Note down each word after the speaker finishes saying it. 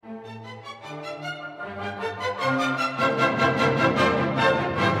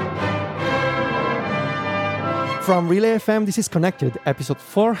From Relay FM, this is Connected, episode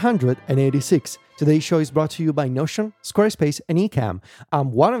 486. Today's show is brought to you by Notion, Squarespace, and Ecamm.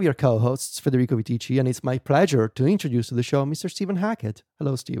 I'm one of your co-hosts, Federico Vitici, and it's my pleasure to introduce to the show Mr. Stephen Hackett.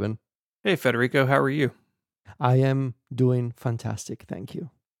 Hello, Stephen. Hey, Federico. How are you? I am doing fantastic, thank you.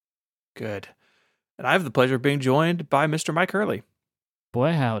 Good. And I have the pleasure of being joined by Mr. Mike Hurley.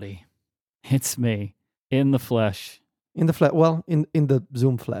 Boy, howdy. It's me, in the flesh. In the flesh, well, in the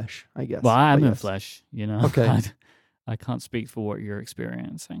Zoom flesh, I guess. Well, I'm in yes. flesh, you know. Okay. I can't speak for what you're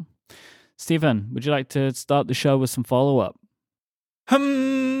experiencing. Stephen, would you like to start the show with some follow-up?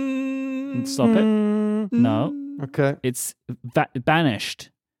 Hmm. Stop it. No. Okay. It's banished.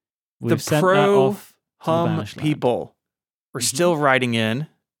 The sent that off to the pro-hum banished land. people were still writing in.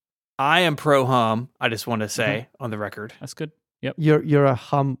 I am pro-hum, I just want to say on the record. That's good. Yep. You're a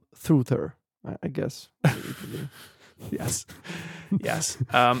hum-througher, I guess. Yes. Yes.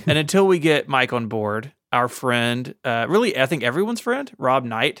 And until we get Mike on board, our friend, really, I think everyone's friend, Rob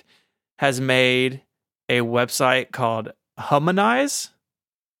Knight, has made a website called Humanize.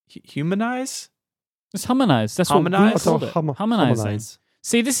 Humanize? It's Humanize. That's Humanize? what we called it. Humanizing.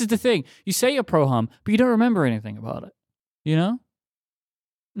 See, this is the thing. You say you're pro-hum, but you don't remember anything about it. You know?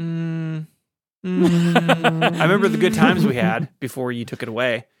 I remember the good times we had before you took it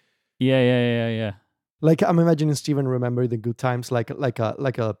away. Yeah. Like I'm imagining Stephen remember the good times, like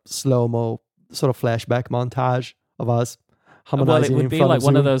a slow-mo sort of flashback montage of us harmonizing. Well, it would be like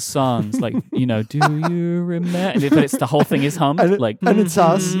one of those songs, like, you know, do you remember? But it's the whole thing is hummed. And it's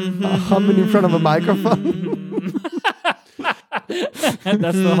us humming in front of a microphone.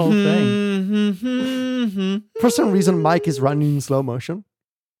 That's the whole thing. For some reason, Mike is running in slow motion.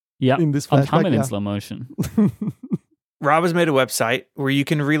 Yeah, in this I'm flashback, humming in slow motion. Rob has made a website where you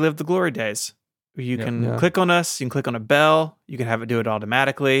can relive the glory days. You can click on us, you can click on a bell, you can have it do it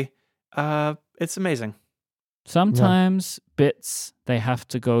automatically. It's amazing. Sometimes bits, they have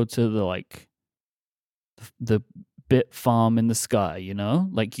to go to the bit farm in the sky, you know?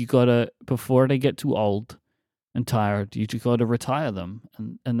 Like you gotta, before they get too old and tired, you just gotta retire them.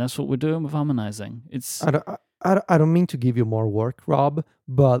 And that's what we're doing with harmonizing. It's... I don't mean to give you more work, Rob,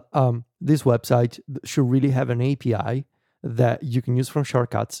 but this website should really have an API that you can use from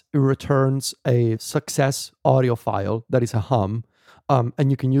shortcuts. It returns a success audio file that is a hum,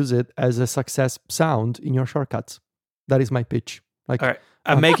 and you can use it as a success sound in your shortcuts. That is my pitch. Like, all right,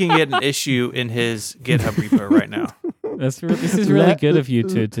 I'm making it an issue in his GitHub repo right now. This is really good of you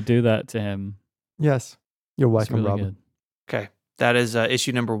to do that to him. Yes, you're welcome, really Rob. Good. Okay, that is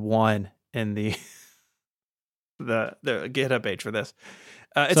issue number 1 in the GitHub page for this.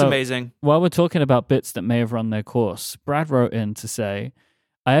 It's amazing. While we're talking about bits that may have run their course, Brad wrote in to say,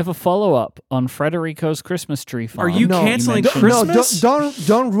 I have a follow-up on Frederico's Christmas tree farm. Are you canceling Christmas? No,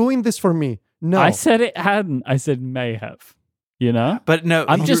 don't ruin this for me. No. I said it hadn't. I said may have. You know? But no,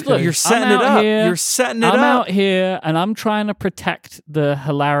 you're setting it up. You're setting it up. I'm out here and I'm trying to protect the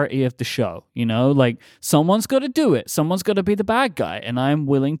hilarity of the show. You know, like someone's got to do it. Someone's got to be the bad guy, and I'm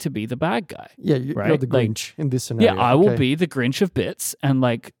willing to be the bad guy. Yeah, you're the Grinch in this scenario. Yeah, I will be the Grinch of bits, and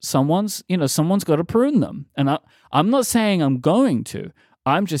like someone's got to prune them. And I'm not saying I'm going to.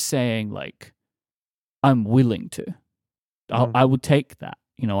 I'm just saying like I'm willing to. I will take that.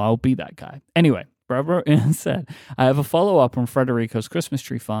 You know, I'll be that guy. Anyway. Brad wrote in and said, I have a follow-up on Frederico's Christmas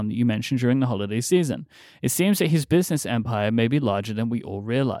tree farm that you mentioned during the holiday season. It seems that his business empire may be larger than we all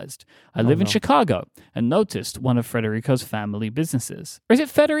realized. I live in Chicago and noticed one of Frederico's family businesses. Or is it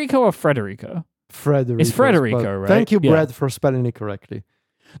Federico or Frederico? Frederico. It's Frederico, right? Thank you, Brad, for spelling it correctly.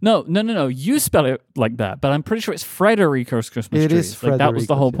 No. You spell it like that, but I'm pretty sure it's Frederico's Christmas tree. It is Frederico's. Like, that was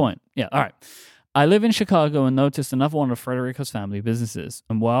the whole point. Yeah, all right. I live in Chicago and noticed another one of Frederico's family businesses.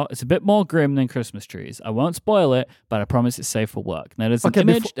 And while it's a bit more grim than Christmas trees, I won't spoil it, but I promise it's safe for work. Now, there's an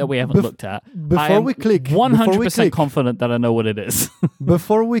image that we haven't looked at. Before we click, 100% confident that I know what it is.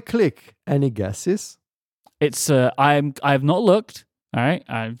 Before we click, any guesses? It's I have not looked. All right,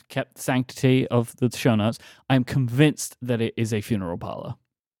 I've kept the sanctity of the show notes. I'm convinced that it is a funeral parlor.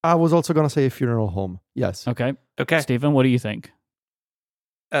 I was also going to say a funeral home. Yes. Okay. Okay. Stephen, what do you think?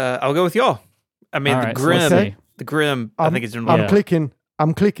 I'll go with y'all. I mean, all the right, grim. The grim. I think it's in. I'm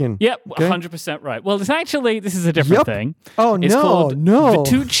clicking. Yep, okay. 100% right. Well, this is a different thing. Oh, it's called no.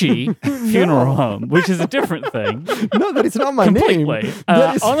 Vitucci Funeral Home, which is a different thing. No, that is not my Completely. name.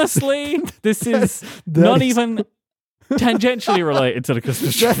 Honestly, this is not even tangentially related to the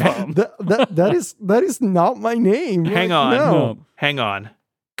Christmas tree farm. That is not my name. Hang on. No. Hang on.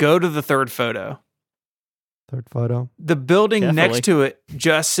 Go to the third photo. Third photo. The building next to it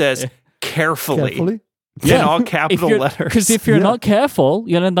just says carefully. Carefully? In all capital letters. Because if you're not careful,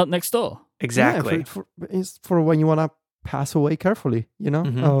 you'll end up next door. Exactly. Yeah, it's for when you want to pass away carefully,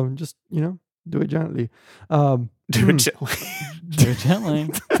 Mhm. just, do it gently. Do it gently. Do it gently,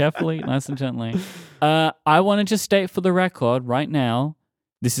 carefully, nice and gently. I want to just state for the record right now,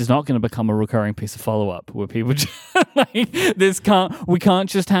 this is not going to become a recurring piece of follow-up where people just, we can't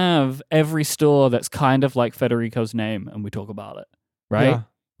just have every store that's kind of like Federico's name and we talk about it, right? Yeah.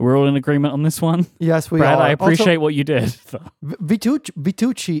 We're all in agreement on this one? Yes, we Brad, are. I appreciate Also, what you did.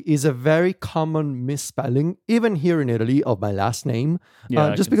 Vitucci is a very common misspelling, even here in Italy, of my last name. Yeah,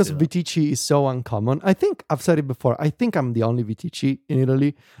 I just can because see that. Vitici is so uncommon. I think I've said it before. I think I'm the only Vitici in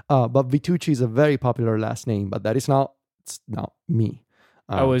Italy. But Vitucci is a very popular last name, but it's not me.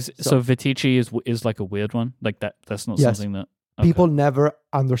 So Vitici is like a weird one? Like that's not Yes. something that... Okay. People never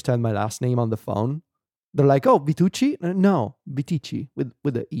understand my last name on the phone. They're like, "Oh, Vitucci?" No, Vitici with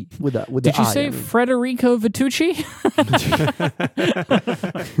the e with the Did you I, say I mean. Federico Vitucci?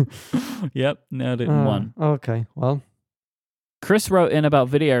 Yep, nailed it in one. Okay, well, Chris wrote in about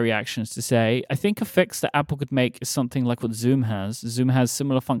video reactions to say, I think a fix that Apple could make is something like what Zoom has. Zoom has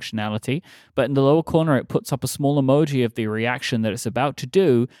similar functionality, but in the lower corner it puts up a small emoji of the reaction that it's about to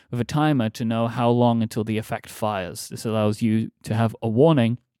do with a timer to know how long until the effect fires. This allows you to have a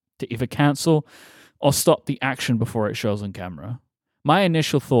warning to either cancel or stop the action before it shows on camera. My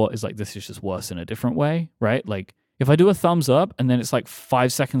initial thought is like, this is just worse in a different way, right? Like, if I do a thumbs up and then it's like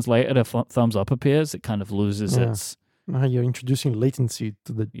 5 seconds later the thumbs up appears, it kind of loses its... You're introducing latency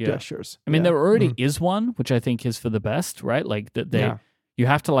to the gestures. I mean, there already is one, which I think is for the best, right? Like, that you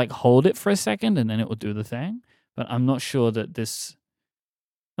have to like hold it for a second and then it will do the thing. But I'm not sure that this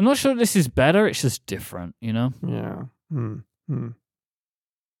is better. It's just different, Yeah.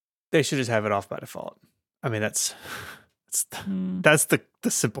 They should just have it off by default. I mean, that's the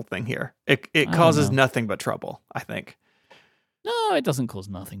simple thing here. It causes nothing but trouble, I think. No, it doesn't cause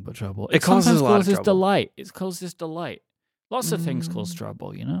nothing but trouble. It causes a lot of trouble. Delight. It causes delight. Lots of things cause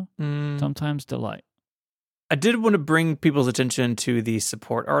trouble, Sometimes delight. I did want to bring people's attention to the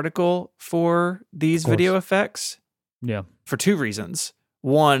support article for these video effects. Yeah. For two reasons.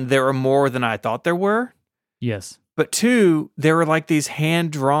 One, there are more than I thought there were. Yes. But two, there were like these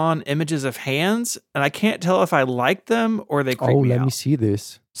hand-drawn images of hands, and I can't tell if I like them or they creep me out. Let me see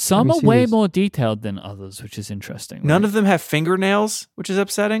this. Some are way more detailed than others, which is interesting. Right? None of them have fingernails, which is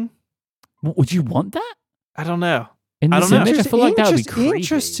upsetting. Would you want that? I don't know. In this image, I feel like that would be creepy.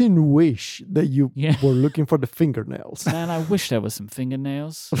 Interesting wish that you were looking for the fingernails. Man, I wish there was some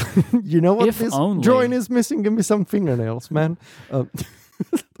fingernails. You know what? If This only. drawing is missing. Give me some fingernails, man.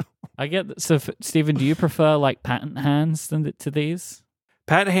 I get that. So, Stephen, do you prefer like patent hands to these?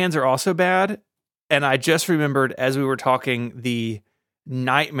 Patent hands are also bad. And I just remembered as we were talking the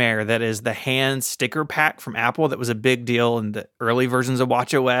nightmare that is the hand sticker pack from Apple that was a big deal in the early versions of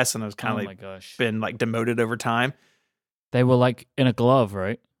watchOS, and it was kind of been like demoted over time. They were like in a glove,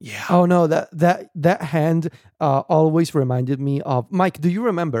 right? Yeah. Oh no, that hand always reminded me of Mike. Do you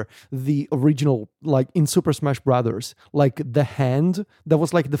remember the original, like in Super Smash Brothers, like the hand that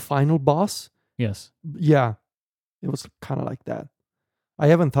was like the final boss? Yes. Yeah, it was kind of like that. I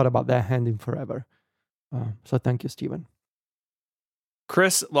haven't thought about that hand in forever. So thank you, Steven.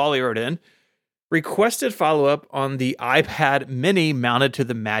 Chris Lawley wrote in, requested follow-up on the iPad mini mounted to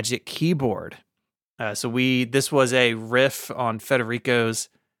the Magic Keyboard. This was a riff on Federico's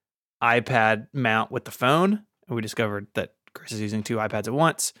iPad mount with the phone. And we discovered that Chris is using two iPads at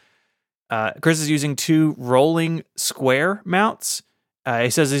once. Chris is using two rolling square mounts. He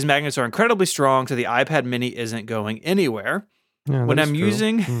says these magnets are incredibly strong, so the iPad mini isn't going anywhere. Yeah, when I'm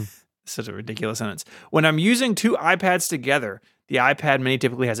using... Such a ridiculous sentence. When I'm using two iPads together, the iPad mini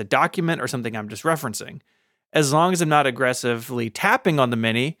typically has a document or something I'm just referencing. As long as I'm not aggressively tapping on the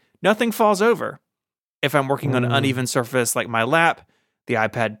mini, nothing falls over. If I'm working on an uneven surface like my lap, the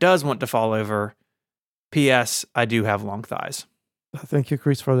iPad does want to fall over. P.S. I do have long thighs. Thank you,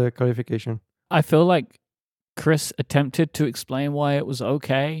 Chris, for the clarification. I feel like Chris attempted to explain why it was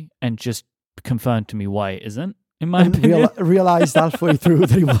okay and just confirmed to me why it isn't, in my opinion. Realized halfway through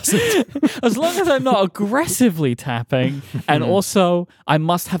that it wasn't. As long as I'm not aggressively tapping, and also I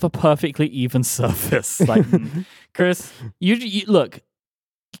must have a perfectly even surface. Like, Chris, you look...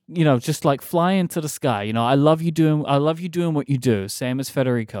 just like fly into the sky. I love you doing what you do. Same as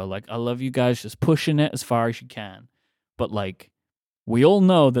Federico. Like, I love you guys just pushing it as far as you can. But like, we all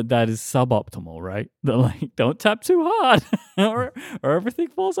know that is suboptimal, right? That like, don't tap too hard or everything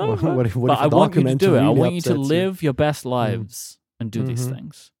falls over. But I want you to do it. I want you to live your best lives and do these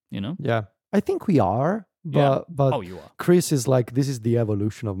things, Yeah. I think we are but you are. Chris is like, this is the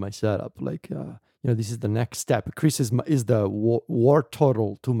evolution of my setup. Like, this is the next step. Chris is the war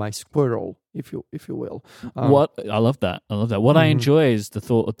turtle to my squirrel, if you will. What I love that. What I Mhm. enjoy is the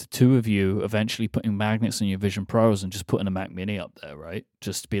thought of the two of you eventually putting magnets on your Vision Pros and just putting a Mac Mini up there, right?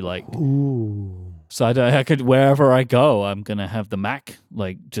 Just to be like, Ooh. so I could wherever I go, I'm gonna have the Mac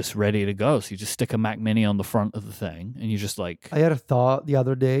like just ready to go. So you just stick a Mac Mini on the front of the thing, and you just like I had a thought the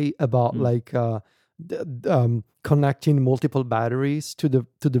other day about connecting multiple batteries to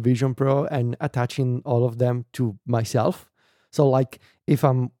the Vision Pro and attaching all of them to myself. So like if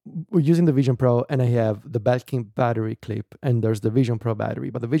I'm using the Vision Pro and I have the Belkin battery clip and there's the Vision Pro battery,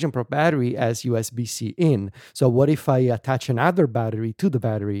 but the Vision Pro battery has USB-C in. So what if I attach another battery to the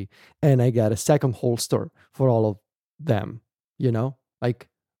battery and I get a second holster for all of them? Like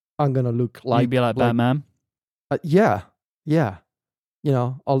I'm gonna look like you'd be like Batman. yeah.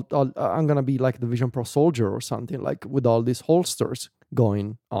 I'm gonna be like the Vision Pro soldier or something, like with all these holsters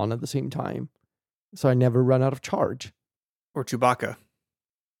going on at the same time, so I never run out of charge. Or Chewbacca.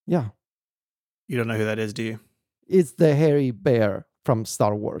 Yeah, You don't know who that is, do you? it's the hairy bear from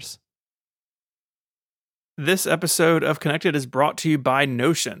Star Wars. This episode of Connected is brought to you by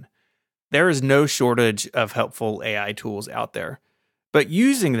Notion. There is no shortage of helpful AI tools out there, but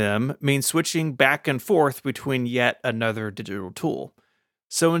using them means switching back and forth between yet another digital tool.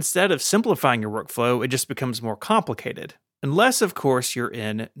 So instead of simplifying your workflow, it just becomes more complicated, unless, of course, you're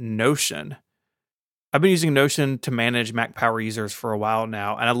in Notion. I've been using Notion to manage Mac Power users for a while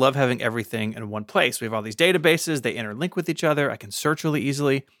now, and I love having everything in one place. We have all these databases, they interlink with each other, I can search really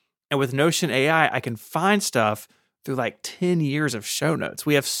easily, and with Notion AI, I can find stuff through like 10 years of show notes.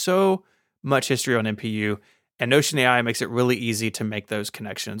 We have so much history on MPU, and Notion AI makes it really easy to make those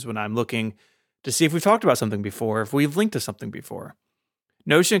connections when I'm looking to see if we've talked about something before, if we've linked to something before.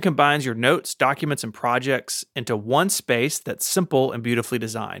 Notion combines your notes, documents, and projects into one space that's simple and beautifully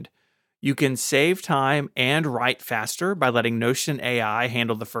designed. You can save time and write faster by letting Notion AI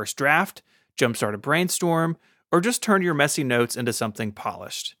handle the first draft, jumpstart a brainstorm, or just turn your messy notes into something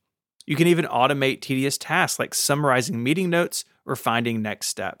polished. You can even automate tedious tasks like summarizing meeting notes or finding next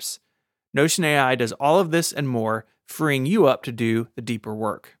steps. Notion AI does all of this and more, freeing you up to do the deeper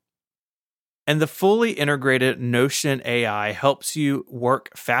work. And the fully integrated Notion AI helps you work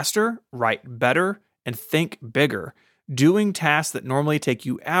faster, write better, and think bigger, doing tasks that normally take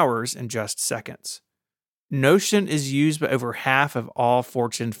you hours in just seconds. Notion is used by over half of all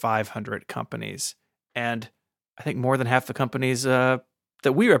Fortune 500 companies, and I think more than half the companies that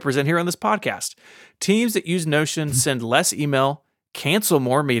we represent here on this podcast. Teams that use Notion send less email, cancel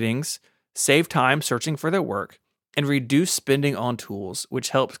more meetings, save time searching for their work, and reduce spending on tools, which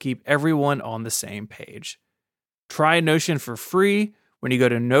helps keep everyone on the same page. Try Notion for free when you go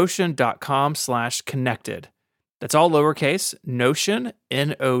to notion.com/connected. That's all lowercase, Notion,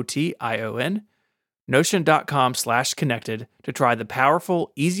 Notion, notion.com/connected to try the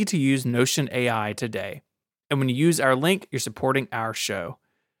powerful, easy-to-use Notion AI today. And when you use our link, you're supporting our show.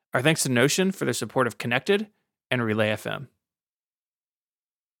 Our thanks to Notion for their support of Connected and Relay FM.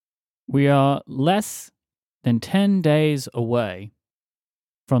 We are less than 10 days away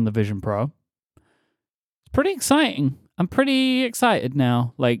from the Vision Pro. It's pretty exciting. I'm pretty excited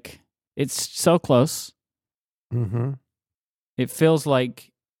now. Like, it's so close. Mm-hmm. It feels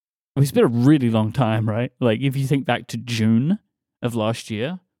like it's been a really long time, right? Like, if you think back to June of last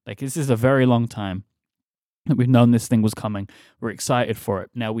year, like, this is a very long time that we've known this thing was coming. We're excited for it.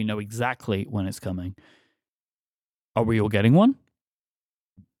 Now we know exactly when it's coming. Are we all getting one?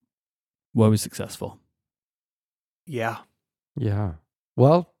 Were we successful? Yeah. Yeah.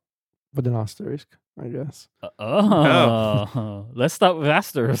 Well, with an asterisk, I guess. Let's start with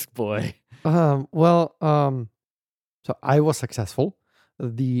asterisk, boy. So I was successful.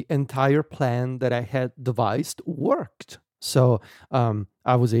 The entire plan that I had devised worked. So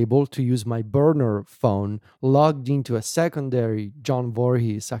I was able to use my burner phone logged into a secondary John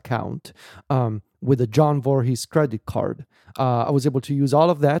Voorhees account with a John Voorhees credit card. I was able to use all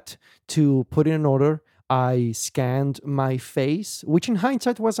of that to put in an order. I scanned my face, which in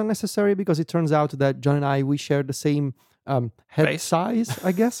hindsight was unnecessary because it turns out that John and I, we share the same head Face. size,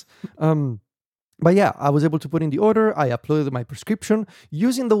 I guess. But yeah, I was able to put in the order. I uploaded my prescription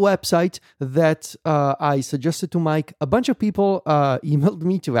using the website that I suggested to Mike. A bunch of people emailed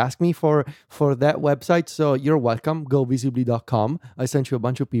me to ask me for that website. So you're welcome. GoVisibly.com. I sent you a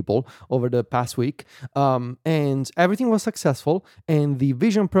bunch of people over the past week. And everything was successful. And the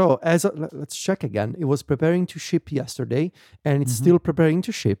Vision Pro, let's check again. It was preparing to ship yesterday, and it's still preparing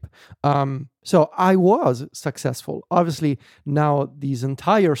to ship. So I was successful. Obviously, now this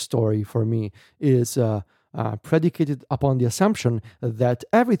entire story for me is predicated upon the assumption that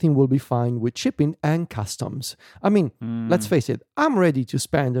everything will be fine with shipping and customs. I mean, let's face it, I'm ready to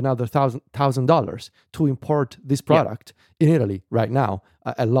spend another $1,000 to import this product in Italy right now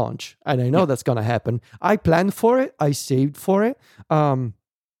at launch. And I know that's going to happen. I planned for it. I saved for it.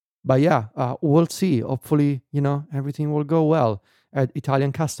 But yeah, we'll see. Hopefully, everything will go well at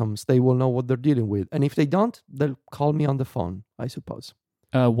Italian customs. They will know what they're dealing with. And if they don't, they'll call me on the phone, I suppose.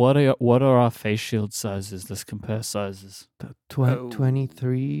 What are our face shield sizes? Let's compare sizes.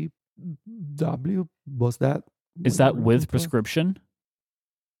 23W was that? Is that with prescription?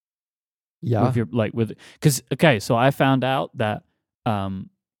 Yeah. So I found out that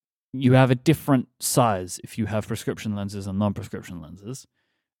you have a different size if you have prescription lenses and non-prescription lenses.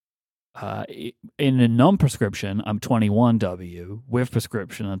 In a non-prescription, I'm 21W. With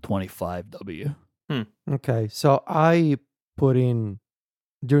prescription, I'm 25W. Okay, so I put in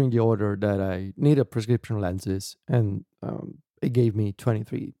during the order that I needed prescription lenses, and it gave me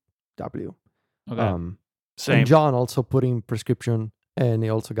 23W. Okay. Same. And John also put in prescription, and he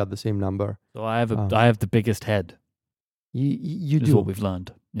also got the same number. So I have the biggest head. You is do. what we've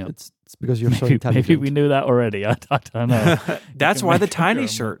learned. Yeah. It's because you're so intelligent. Maybe we knew that already. I don't know. That's why the tiny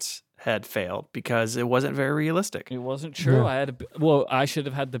shirts had failed, because it wasn't very realistic. It wasn't true. Yeah. I should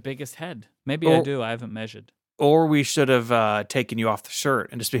have had the biggest head. Maybe I do. I haven't measured. Or we should have taken you off the shirt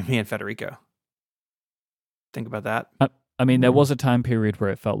and just been me and Federico. Think about that. I mean, there was a time period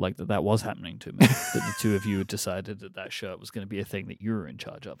where it felt like that was happening to me. That the two of you had decided that shirt was going to be a thing that you were in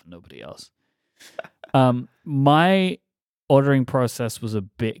charge of and nobody else. My ordering process was a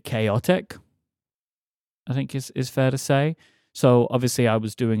bit chaotic, I think is fair to say. So obviously I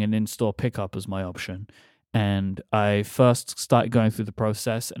was doing an in-store pickup as my option. And I first started going through the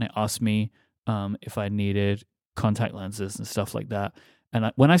process, and it asked me if I needed contact lenses and stuff like that.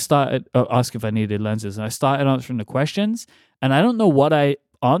 And when I started asking if I needed lenses, and I started answering the questions, and I don't know what I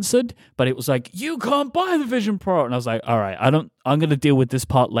answered, but it was like, you can't buy the Vision Pro. And I was like, all right, I'm going to deal with this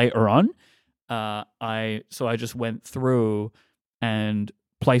part later on. So I just went through and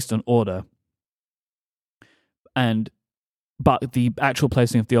placed an order. But the actual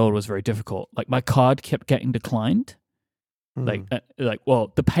placing of the order was very difficult. Like, my card kept getting declined.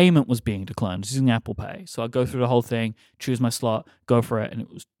 The payment was being declined. I was using Apple Pay. So I go through the whole thing, choose my slot, go for it, and it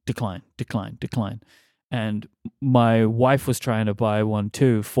was decline. And my wife was trying to buy one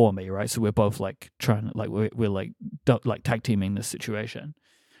too for me, right? So we're both we're tag teaming this situation.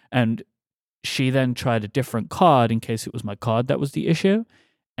 And she then tried a different card in case it was my card that was the issue.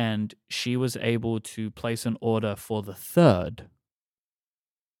 And she was able to place an order for the 3rd.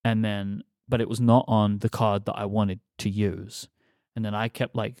 But it was not on the card that I wanted to use. And then I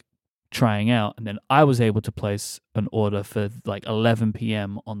kept trying out, and then I was able to place an order for 11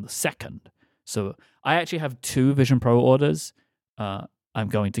 p.m. on the 2nd. So I actually have 2 Vision Pro orders. I'm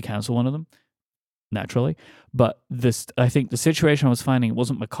going to cancel one of them, naturally. But I think the situation I was finding, it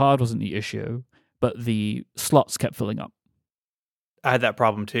wasn't my card wasn't the issue, but the slots kept filling up. I had that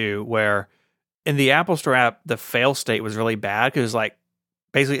problem too, where in the Apple Store app, the fail state was really bad because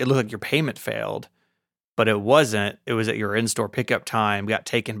basically it looked like your payment failed, but it wasn't. It was that your in-store pickup time got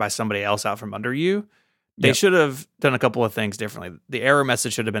taken by somebody else out from under you. They should have done a couple of things differently. The error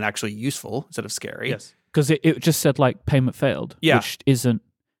message should have been actually useful instead of scary. Yes, because it just said payment failed, which isn't.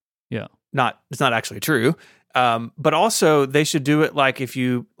 Yeah, it's not actually true. But also they should do it if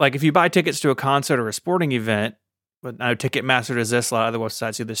you buy tickets to a concert or a sporting event. But I know Ticketmaster does this. A lot of other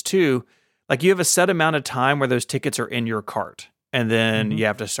websites do this too. You have a set amount of time where those tickets are in your cart, and then you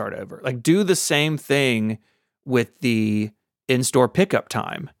have to start over. Do the same thing with the in-store pickup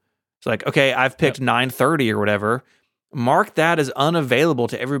time. It's okay, I've picked 9:30 or whatever. Mark that as unavailable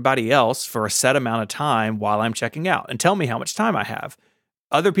to everybody else for a set amount of time while I'm checking out, and tell me how much time I have.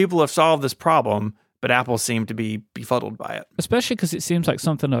 Other people have solved this problem, but Apple seemed to be befuddled by it. Especially because it seems like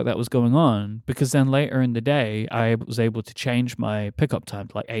something like that was going on, because then later in the day, I was able to change my pickup time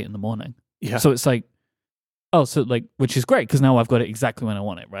to 8 in the morning. Yeah. So it's which is great, because now I've got it exactly when I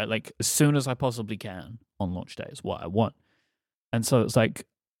want it, right? As soon as I possibly can on launch day is what I want. And so it's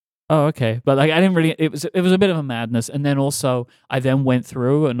oh, okay. But I didn't really, it was a bit of a madness. And then also, I then went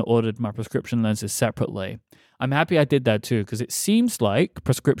through and ordered my prescription lenses separately. I'm happy I did that too, because it seems like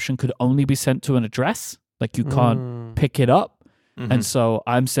prescription could only be sent to an address. You can't pick it up. Mm-hmm. And so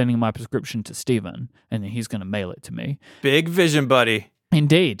I'm sending my prescription to Steven, and then he's going to mail it to me. Big vision, buddy.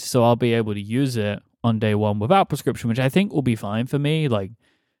 Indeed. So I'll be able to use it on day one without prescription, which I think will be fine for me.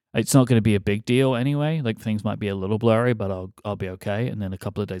 It's not going to be a big deal anyway. Like things might be a little blurry, but I'll be okay. And then a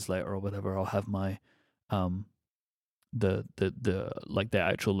couple of days later or whatever, I'll have my the like the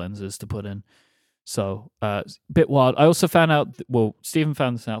actual lenses to put in. So bit wild. I also found out. Well, Stephen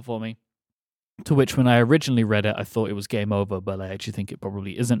found this out for me. To which, when I originally read it, I thought it was game over, but I actually think it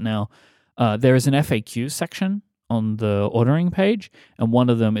probably isn't now. There is an FAQ section on the ordering page, and one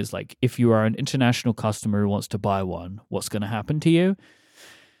of them is like, if you are an international customer who wants to buy one, what's going to happen to you?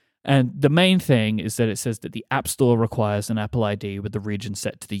 And the main thing is that it says that the App Store requires an Apple ID with the region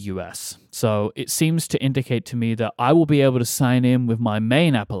set to the US. So it seems to indicate to me that I will be able to sign in with my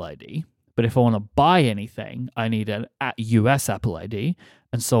main Apple ID, but if I want to buy anything, I need an US Apple ID.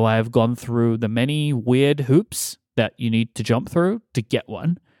 And so I have gone through the many weird hoops that you need to jump through to get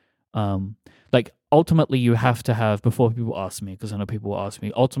one. Like, ultimately, you have to have, before people ask me, because I know people will ask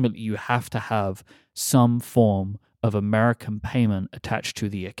me, ultimately, you have to have some form of American payment attached to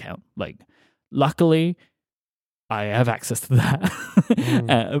the account. Like, luckily, I have access to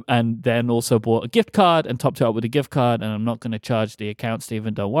that. And then also bought a gift card and topped it up with a gift card. And I'm not going to charge the account,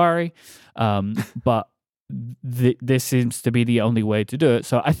 Stephen, don't worry. But this seems to be the only way to do it.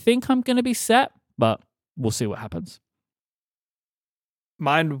 So I think I'm going to be set, but we'll see what happens.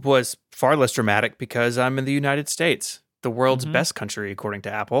 Mine was far less dramatic because I'm in the United States, the world's best country, according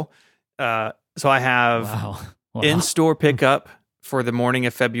to Apple. So I have Wow. in-store pickup for the morning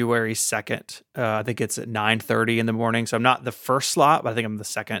of February 2nd. I think it's at 9:30 in the morning. So I'm not the first slot, but I think I'm the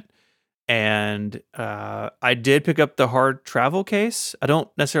second. And I did pick up the hard travel case. I don't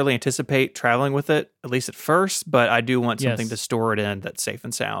necessarily anticipate traveling with it, at least at first, but I do want something to store it in that's safe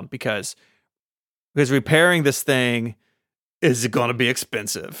and sound because repairing this thing is going to be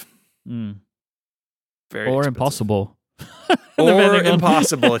expensive. Very expensive. Impossible. Or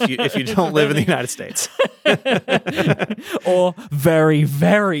impossible if you don't live in the United States. Or very,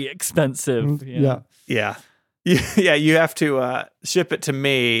 very expensive. Yeah. Yeah, you have to ship it to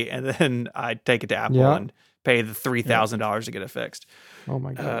me, and then I take it to Apple and pay the $3,000 to get it fixed. Oh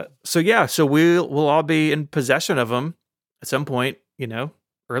my God. So we'll all be in possession of them at some point,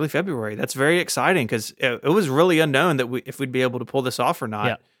 early February. That's very exciting because it was really unknown that if we'd be able to pull this off or not.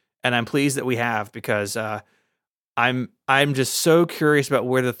 Yeah. And I'm pleased that we have because I'm just so curious about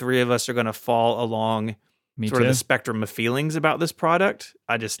where the three of us are going to fall along of the spectrum of feelings about this product.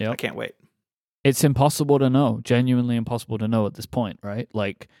 I can't wait. It's impossible to know, genuinely impossible to know at this point, right?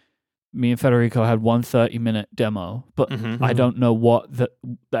 Like, me and Federico had one 30-minute demo, but I don't know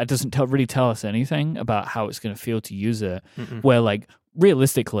that doesn't really tell us anything about how it's going to feel to use it. Where, like,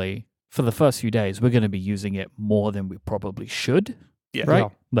 realistically, for the first few days, we're going to be using it more than we probably should, right? Yeah.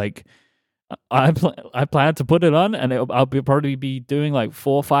 Like, I plan to put it on, and I'll probably be doing like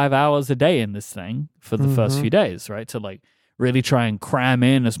 4 or 5 hours a day in this thing for the first few days, right? To like really try and cram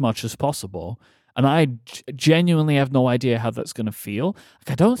in as much as possible. And I genuinely have no idea how that's going to feel.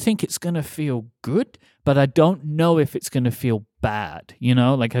 Like, I don't think it's going to feel good, but I don't know if it's going to feel bad.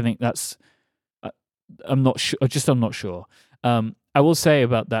 Like, I think that's, I'm not sure. I'm not sure. I will say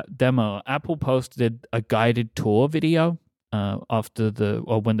about that demo, Apple posted a guided tour video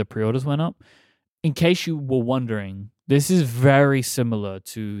when the pre-orders went up. In case you were wondering, this is very similar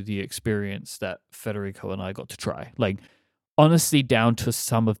to the experience that Federico and I got to try. Like, honestly, down to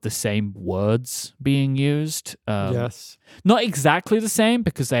some of the same words being used. Yes. Not exactly the same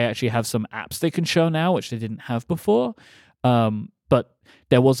because they actually have some apps they can show now, which they didn't have before. But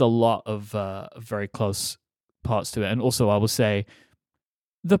there was a lot of very close parts to it. And also, I will say,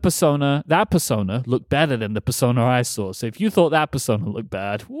 that persona looked better than the persona I saw. So if you thought that persona looked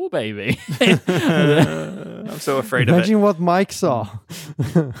bad, whoa, baby. I'm so afraid of it. Imagine what Mike saw.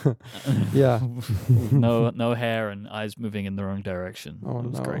 Yeah. No hair and eyes moving in the wrong direction. It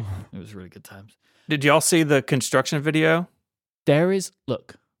was great. It was really good times. Did y'all see the construction video? There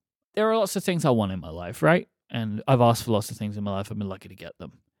are lots of things I want in my life, right? And I've asked for lots of things in my life. I've been lucky to get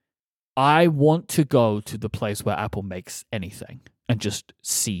them. I want to go to the place where Apple makes anything and just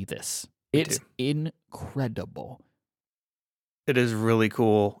see this. It's incredible. It is really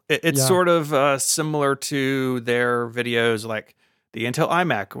cool. It's sort of similar to their videos like the Intel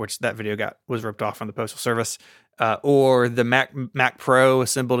iMac, which that video was ripped off from the Postal Service, or the Mac Pro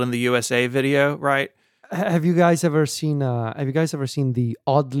assembled in the USA video, right? Have you guys ever seen the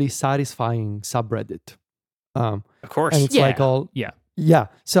oddly satisfying subreddit? Of course. And it's like all Yeah.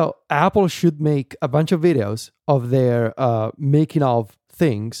 So Apple should make a bunch of videos of their making of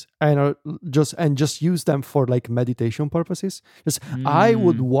things and just use them for like meditation purposes. I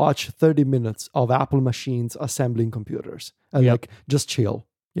would watch 30 minutes of Apple machines assembling computers and like just chill,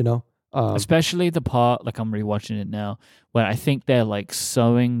 Especially the part, like I'm rewatching it now, where I think they're like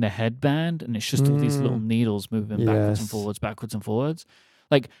sewing the headband and it's just all these little needles moving backwards and forwards.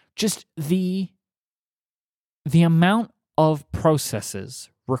 Like just the amount of processes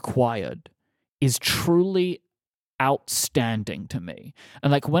required is truly outstanding to me.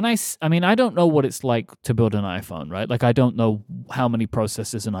 And like when I mean, I don't know what it's like to build an iPhone, right? Like I don't know how many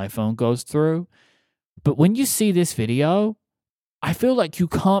processes an iPhone goes through. But when you see this video, I feel like you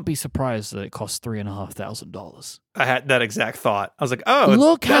can't be surprised that it costs $3,500. I had that exact thought. I was like, oh,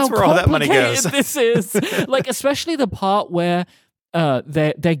 look that's how where all that money goes. this is. Like, especially the part where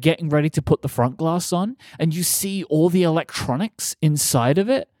they're getting ready to put the front glass on and you see all the electronics inside of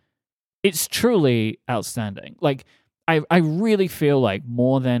it. It's truly outstanding. Like, I really feel like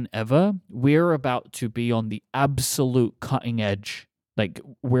more than ever, we're about to be on the absolute cutting edge. Like,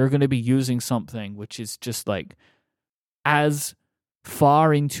 we're going to be using something which is just like as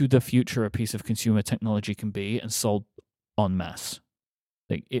far into the future a piece of consumer technology can be and sold en masse.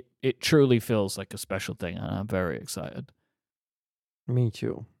 Like it truly feels like a special thing, and I'm very excited. Me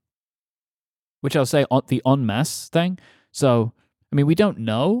too. Which I'll say on the en masse thing. So, I mean, we don't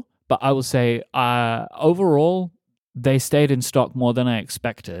know, but I will say overall, they stayed in stock more than I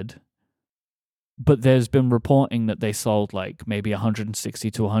expected. But there's been reporting that they sold like maybe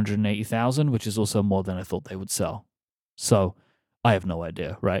 160 to 180,000, which is also more than I thought they would sell. So I have no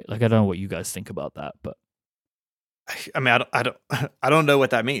idea, right? Like I don't know what you guys think about that, but I mean, I don't know what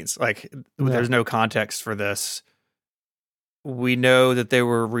that means. Like, there's no context for this. We know that there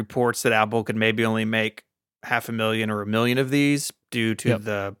were reports that Apple could maybe only make 500,000 or 1 million of these due to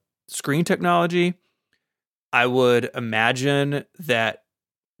the screen technology. I would imagine that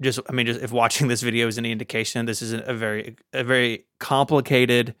just if watching this video is any indication, this is a very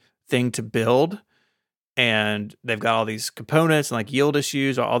complicated thing to build. And they've got all these components and like yield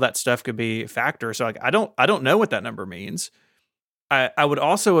issues, all that stuff could be a factor. So like, I don't know what that number means. I would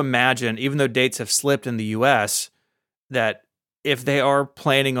also imagine, even though dates have slipped in the US, that if they are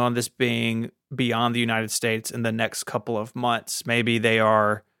planning on this being beyond the United States in the next couple of months, maybe they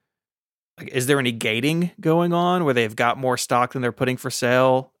are like, is there any gating going on where they've got more stock than they're putting for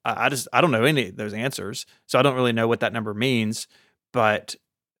sale? I don't know any of those answers. So I don't really know what that number means, but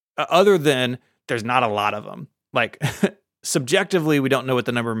other than there's not a lot of them. Like subjectively, we don't know what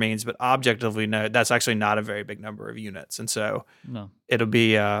the number means, but objectively, no, that's actually not a very big number of units. And so it'll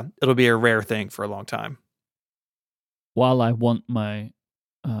be a rare thing for a long time. While I want my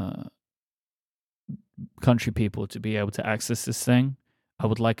country people to be able to access this thing, I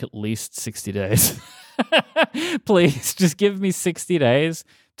would like at least 60 days. Please, just give me 60 days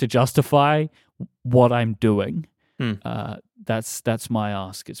to justify what I'm doing. That's my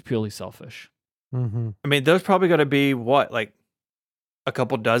ask. It's purely selfish. Mm-hmm. I mean, those probably got to be what, like a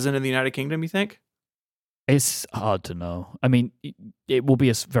couple dozen in the United Kingdom, you think? It's hard to know. I mean, it will be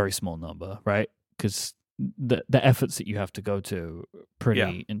a very small number, right? Because the efforts that you have to go to are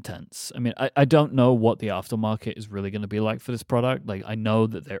pretty intense. I mean, I don't know what the aftermarket is really going to be like for this product. Like, I know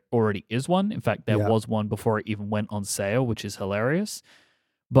that there already is one. In fact, there was one before it even went on sale, which is hilarious.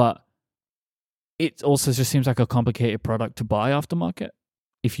 But it also just seems like a complicated product to buy aftermarket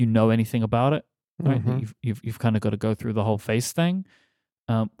if you know anything about it. Right? Mm-hmm. You've kind of got to go through the whole face thing,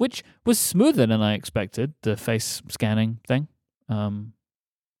 which was smoother than I expected. The face scanning thing,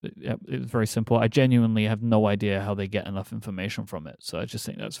 it was very simple. I genuinely have no idea how they get enough information from it. So I just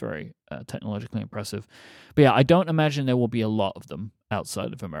think that's very technologically impressive. But yeah, I don't imagine there will be a lot of them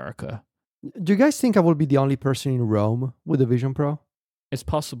outside of America. Do you guys think I will be the only person in Rome with a Vision Pro? It's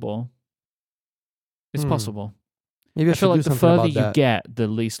possible. It's possible. Maybe I feel should like do the something further about you that. get, the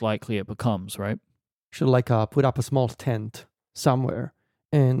least likely it becomes, right? Should like put up a small tent somewhere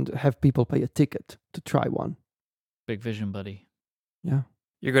and have people pay a ticket to try one. Big vision, buddy. Yeah.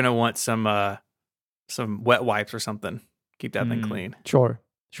 You're gonna want some wet wipes or something. Keep that thing clean. Sure.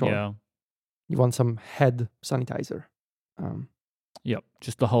 Yeah. You want some head sanitizer. Yep.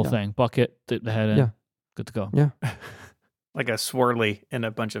 Just the whole thing. Bucket, dip the head in. Yeah. Good to go. Yeah. Like a swirly in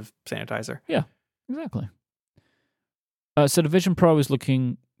a bunch of sanitizer. Yeah, exactly. So the Vision Pro is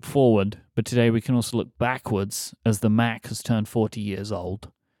looking forward, but today we can also look backwards as the Mac has turned 40 years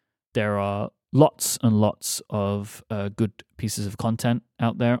old. There are lots and lots of good pieces of content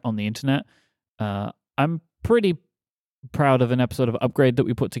out there on the internet. I'm pretty proud of an episode of Upgrade that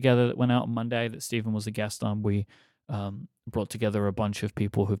we put together that went out on Monday that Stephen was a guest on. We brought together a bunch of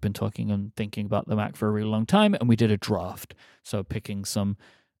people who've been talking and thinking about the Mac for a really long time, and we did a draft. So picking some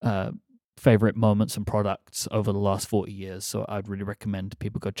favorite moments and products over the last 40 years. So I'd really recommend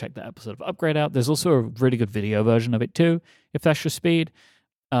people go check that episode of Upgrade out. There's also a really good video version of it too, if that's your speed.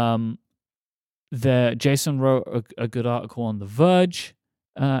 Jason wrote a good article on The Verge.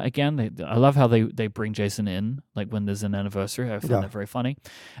 Again, I love how they bring Jason in, like when there's an anniversary. I find that very funny.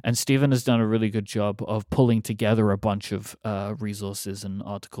 And Stephen has done a really good job of pulling together a bunch of resources and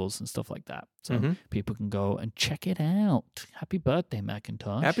articles and stuff like that. So people can go and check it out. Happy birthday,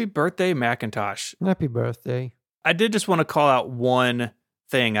 Macintosh. Happy birthday, Macintosh. Happy birthday. I did just want to call out one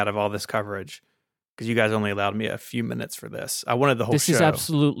thing out of all this coverage, because you guys only allowed me a few minutes for this. I wanted the whole show. This is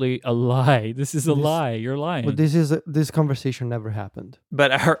absolutely a lie. This is a lie. You're lying. But this conversation never happened.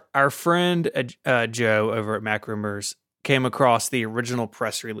 But our friend Joe over at Mac Rumors came across the original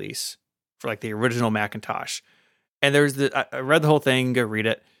press release for like the original Macintosh. And I read the whole thing, go read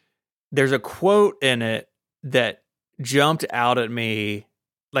it. There's a quote in it that jumped out at me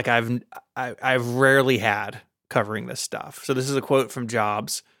like I've rarely had covering this stuff. So this is a quote from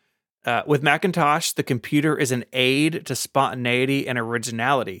Jobs. With Macintosh, the computer is an aid to spontaneity and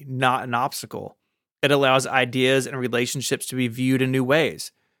originality, not an obstacle. It allows ideas and relationships to be viewed in new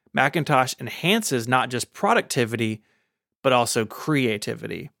ways. Macintosh enhances not just productivity, but also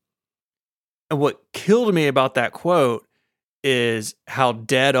creativity. And what killed me about that quote is how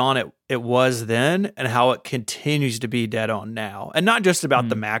dead on it was then and how it continues to be dead on now. And not just about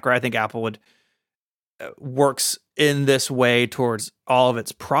the Mac, right? I think Apple works in this way towards all of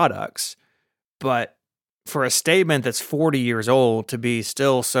its products, but for a statement that's 40 years old to be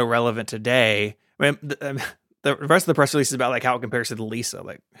still so relevant today, I mean, the rest of the press release is about like how it compares to the Lisa.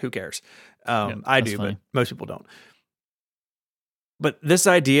 Like, who cares? I do, funny. But most people don't. But this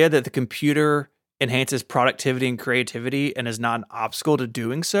idea that the computer enhances productivity and creativity and is not an obstacle to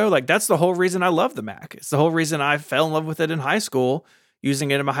doing so, like that's the whole reason I love the Mac. It's the whole reason I fell in love with it in high school,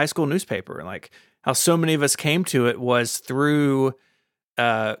 using it in my high school newspaper. And like how so many of us came to it was through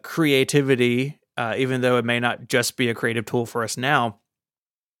creativity, even though it may not just be a creative tool for us now.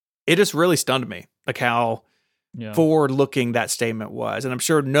 It just really stunned me, like how forward-looking that statement was. And I'm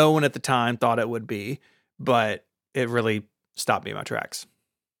sure no one at the time thought it would be, but it really stopped me in my tracks.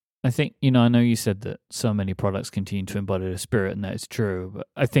 I think, I know you said that so many products continue to embody the spirit, and that is true, but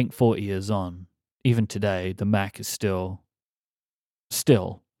I think 40 years on, even today, the Mac is still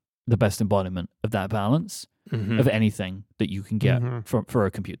the best embodiment of that balance of anything that you can get for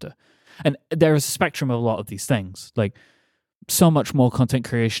a computer. And there is a spectrum of a lot of these things. Like, so much more content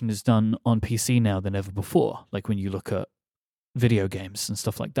creation is done on PC now than ever before. Like when you look at video games and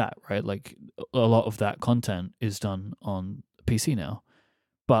stuff like that, right? Like a lot of that content is done on PC now.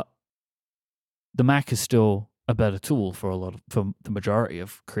 But the Mac is still a better tool for the majority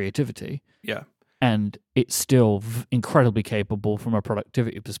of creativity. Yeah. And it's still incredibly capable from a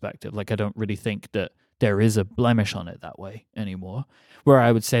productivity perspective. Like, I don't really think that there is a blemish on it that way anymore. Where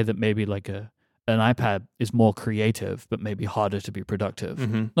I would say that maybe like an iPad is more creative, but maybe harder to be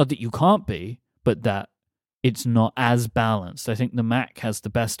productive. Not that you can't be, but that it's not as balanced. I think the Mac has the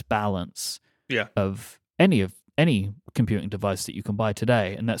best balance of any computing device that you can buy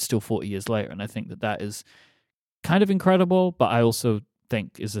today, and that's still 40 years later. And I think that is kind of incredible, but I also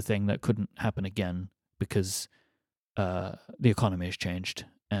think is a thing that couldn't happen again because the economy has changed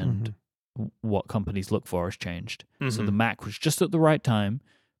and what companies look for has changed. So the Mac was just at the right time,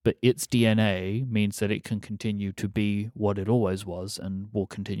 but its DNA means that it can continue to be what it always was and will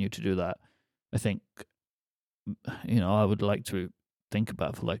continue to do that. I think, I would like to think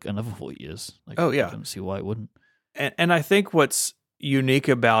about for like another 4 years. Like, I don't see why it wouldn't. And I think what's unique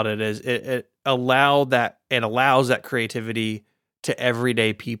about it is it allows that creativity to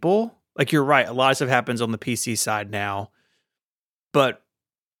everyday people. Like, you're right, a lot of stuff happens on the PC side now, but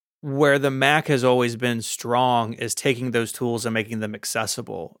where the Mac has always been strong is taking those tools and making them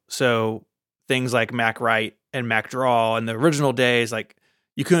accessible. So things like Mac Write and Mac Draw in the original days, like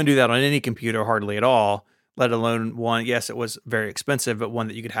you couldn't do that on any computer hardly at all, let alone one. Yes, it was very expensive, but one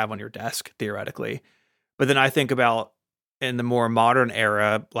that you could have on your desk theoretically. But then I think about in the more modern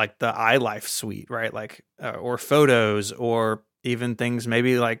era, like the iLife suite, right? Like, or Photos, or even things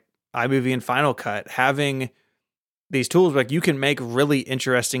maybe like iMovie and Final Cut, having these tools, like you can make really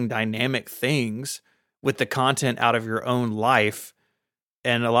interesting dynamic things with the content out of your own life.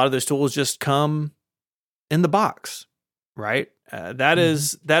 And a lot of those tools just come in the box, right? That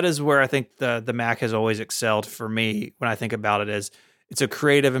is where I think the Mac has always excelled for me when I think about it. Is it's a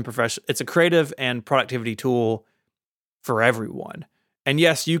creative and productivity tool for everyone. And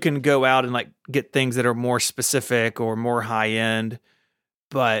yes, you can go out and like get things that are more specific or more high end,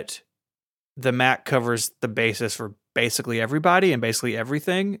 but the Mac covers the basis for basically everybody and basically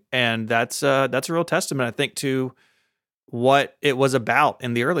everything. And that's a real testament, I think, to what it was about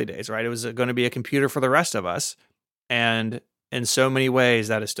in the early days, right? It was going to be a computer for the rest of us. And in so many ways,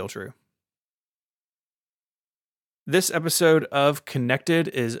 that is still true. This episode of Connected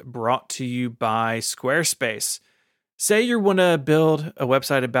is brought to you by Squarespace. Say you want to build a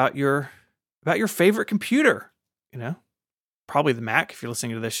website about your favorite computer, probably the Mac if you're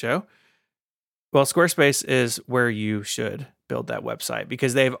listening to this show. Well, Squarespace is where you should build that website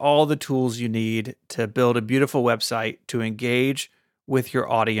because they have all the tools you need to build a beautiful website to engage with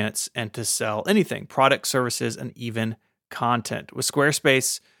your audience and to sell anything, products, services, and even content. With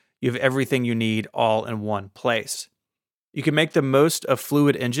Squarespace, you have everything you need all in one place. You can make the most of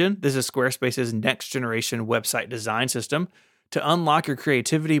Fluid Engine. This is Squarespace's next generation website design system to unlock your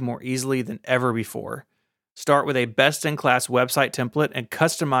creativity more easily than ever before. Start with a best-in-class website template and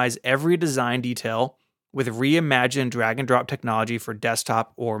customize every design detail with reimagined drag-and-drop technology for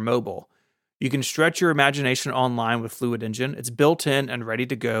desktop or mobile. You can stretch your imagination online with Fluid Engine. It's built in and ready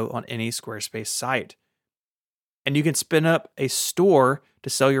to go on any Squarespace site. And you can spin up a store to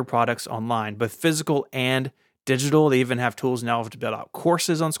sell your products online, both physical and digital. They even have tools now to build out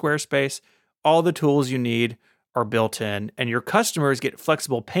courses on Squarespace. All the tools you need are built in, and your customers get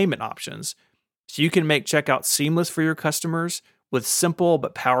flexible payment options. So you can make checkout seamless for your customers with simple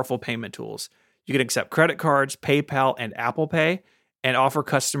but powerful payment tools. You can accept credit cards, PayPal, and Apple Pay, and offer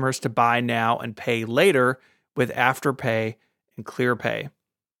customers to buy now and pay later with Afterpay and ClearPay.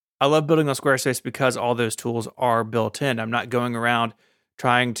 I love building on Squarespace because all those tools are built in. I'm not going around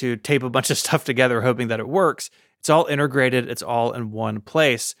trying to tape a bunch of stuff together hoping that it works. It's all integrated. It's all in one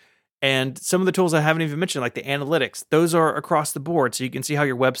place. And some of the tools I haven't even mentioned, like the analytics, those are across the board. So you can see how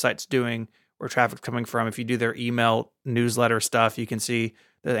your website's doing, where traffic's coming from. If you do their email newsletter stuff, you can see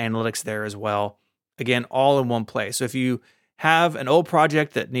the analytics there as well. Again, all in one place. So if you have an old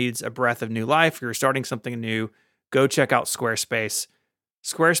project that needs a breath of new life, you're starting something new, go check out Squarespace.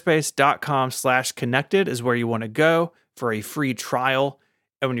 Squarespace.com/connected is where you want to go for a free trial.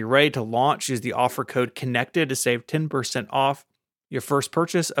 And when you're ready to launch, use the offer code CONNECTED to save 10% off your first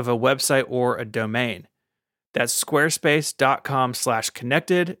purchase of a website or a domain. That's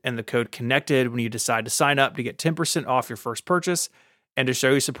squarespace.com/connected and the code CONNECTED when you decide to sign up to get 10% off your first purchase and to show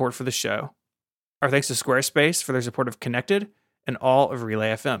your support for the show. Our thanks to Squarespace for their support of Connected and all of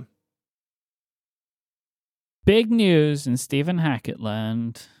Relay FM. Big news in Stephen Hackett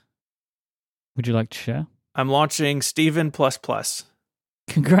land. Would you like to share? I'm launching Stephen++.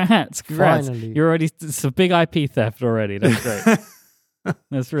 Congrats. Finally. You're already, it's a big IP theft already. That's great.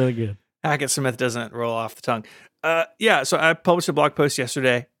 That's really good. Hackett Smith doesn't roll off the tongue. So I published a blog post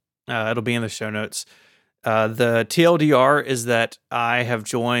yesterday. It'll be in the show notes. The TLDR is that I have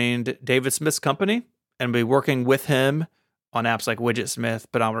joined David Smith's company and be working with him on apps like Widgetsmith,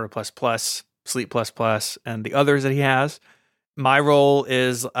 Pedometer++, Sleep++, and the others that he has. My role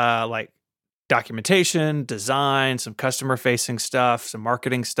is like documentation, design, some customer-facing stuff, some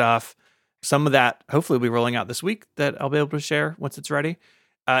marketing stuff. Some of that hopefully will be rolling out this week that I'll be able to share once it's ready.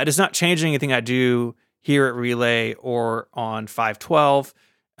 It is not changing anything I do here at Relay or on 512.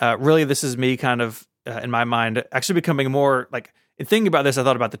 Really, this is me kind of, in my mind, actually becoming more like, in thinking about this, I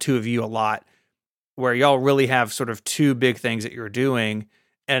thought about the two of you a lot, where y'all really have sort of two big things that you're doing.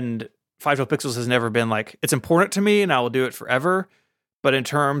 And 512 Pixels has never been like, it's important to me and I will do it forever. But in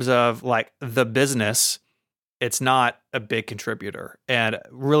terms of like the business, it's not a big contributor, and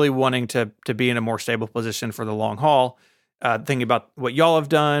really wanting to be in a more stable position for the long haul. Thinking about what y'all have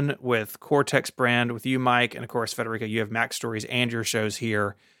done with Cortex brand, with you, Mike, and of course, Federica, you have Mac Stories and your shows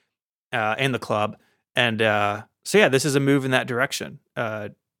here in the club. And this is a move in that direction.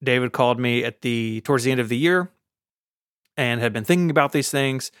 David called me towards the end of the year and had been thinking about these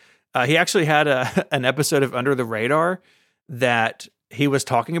things. He actually had an episode of Under the Radar that he was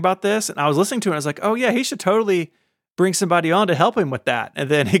talking about this, and I was listening to it and I was like, oh yeah, he should totally bring somebody on to help him with that. And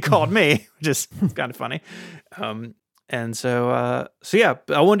then he called me, which is kind of funny. And so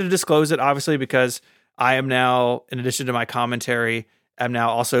I wanted to disclose it, obviously, because I am now, in addition to my commentary, I'm now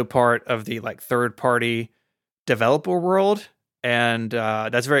also part of the like third-party developer world, and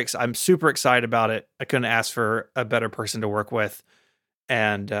that's I'm super excited about it. I couldn't ask for a better person to work with,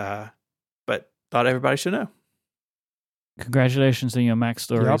 and but thought everybody should know. Congratulations on your Mac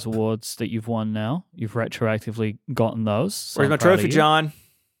Stories awards that you've won now. You've retroactively gotten those. So where's my trophy, John?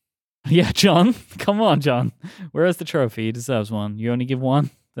 Yeah, John. Come on, John. Where is the trophy? He deserves one. You only give one?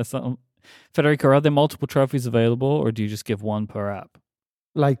 That's not... Federico, are there multiple trophies available, or do you just give one per app?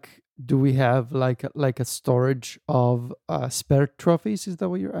 Like, do we have like a storage of spare trophies? Is that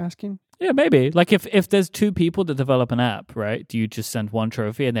what you're asking? Yeah, maybe. Like if there's two people that develop an app, right? Do you just send one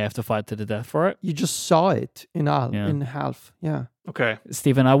trophy and they have to fight to the death for it? You just saw it in half. Yeah. Okay.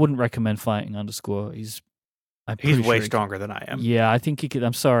 Stephen, I wouldn't recommend fighting _. He's He's way stronger than I am. Yeah, I think he could.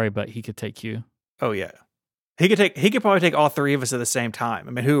 I'm sorry, but he could take you. Oh yeah, he could probably take all three of us at the same time.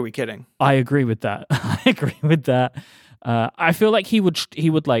 I mean, who are we kidding? I agree with that. I feel like he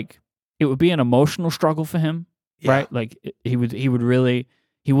would like, it would be an emotional struggle for him, right? Like he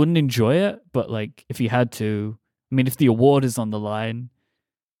wouldn't enjoy it, but like if he had to, I mean, if the award is on the line,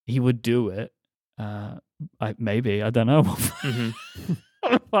 he would do it. Maybe, I don't know. Mm-hmm.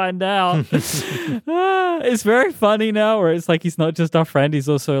 I'll find out. It's very funny now, where it's like he's not just our friend; he's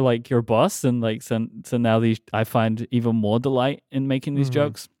also like your boss, and like so now I find even more delight in making these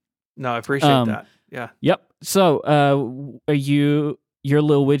jokes. No, I appreciate that. Yeah. Yep. So, you're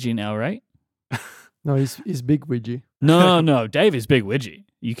Lil Widgie now, right? No, he's Big Widgie. No, Dave is Big Widgie.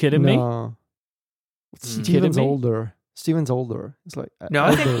 You kidding me? No. Steven's older. It's like no,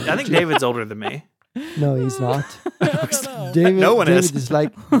 I think David's older than me. No, he's not. David is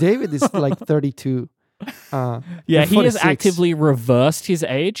like 32. Yeah, he 46. has actively reversed his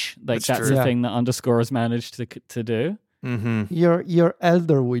age. Like that's true. the thing that Underscore has managed to do. Mm-hmm. You're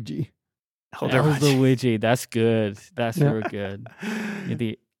Elder Widgie. Elder Widgie. That's good. That's very good. You're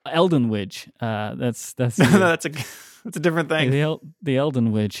the Elden Widge. That's that's a different thing. The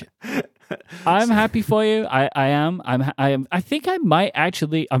Elden Widge. I'm happy for you. I am. I think I might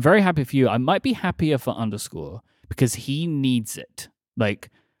actually. I'm very happy for you. I might be happier for Underscore because he needs it. Like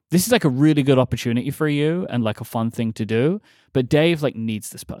this is like a really good opportunity for you and like a fun thing to do. But Dave like needs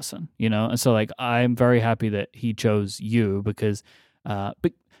this person, you know. And so like I'm very happy that he chose you because,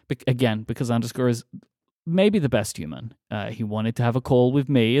 again, because Underscore is maybe the best human. He wanted to have a call with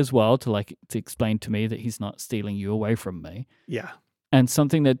me as well to explain to me that he's not stealing you away from me. Yeah. And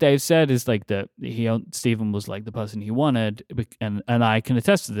something that Dave said is like that Stephen was like the person he wanted, and I can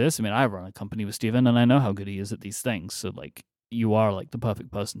attest to this. I mean, I run a company with Stephen, and I know how good he is at these things. So like, you are like the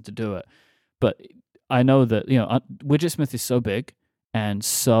perfect person to do it. But I know that Widget Smith is so big and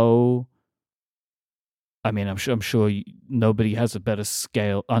so. I mean, I'm sure nobody has a better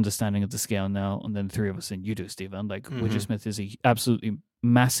understanding of the scale now than the three of us, and you do, Stephen. Like Widget Smith is a absolutely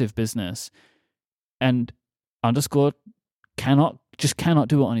massive business, and Underscore cannot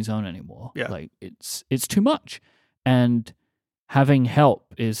do it on his own anymore. Yeah. Like it's too much, and having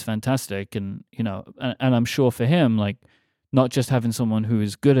help is fantastic. And and I'm sure for him, like not just having someone who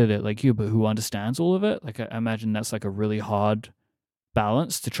is good at it like you, but who understands all of it. Like I imagine that's like a really hard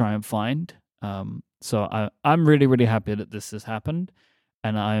balance to try and find. So I'm really, really happy that this has happened,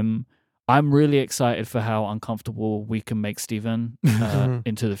 and I'm really excited for how uncomfortable we can make Stephen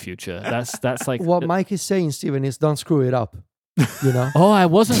into the future. That's like what Mike is saying, Stephen, is don't screw it up. You know? Oh, I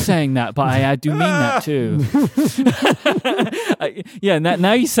wasn't saying that, but I do mean that too.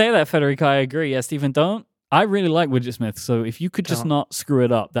 Now you say that, Federico, I agree. Yeah, Stephen, don't. I really like Widget Smith, so if you could just not screw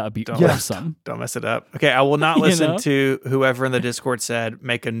it up, that would be awesome. Don't mess it up. Okay, I will not listen to whoever in the Discord said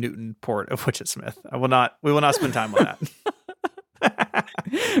make a Newton port of Widget Smith. We will not spend time on that.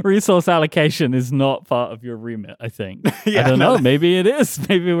 Resource allocation is not part of your remit, I think. I don't know. Maybe it is.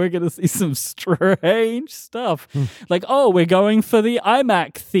 Maybe we're going to see some strange stuff. Like, we're going for the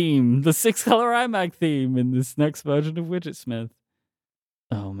iMac theme, the 6-color iMac theme in this next version of Widget Smith.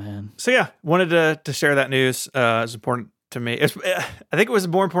 Oh, man. So, yeah, wanted to share that news. It's important to me. I think it was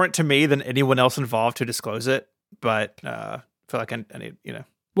more important to me than anyone else involved to disclose it. But I feel like I need,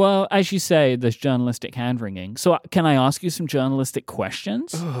 Well, as you say, there's journalistic hand-wringing. So can I ask you some journalistic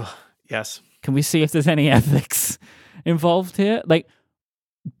questions? Yes. Can we see if there's any ethics involved here? Like,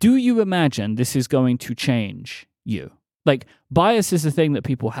 do you imagine this is going to change you? Like, bias is a thing that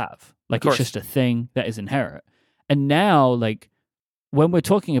people have. Like, it's just a thing that is inherent. And now, like, when we're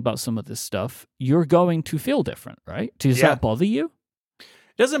talking about some of this stuff, you're going to feel different, right? Does that bother you?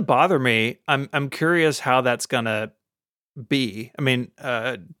 It doesn't bother me. I'm curious how that's going to be. I mean,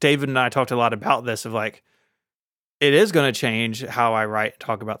 David and I talked a lot about this of like, it is going to change how I write and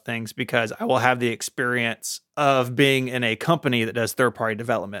talk about things because I will have the experience of being in a company that does third-party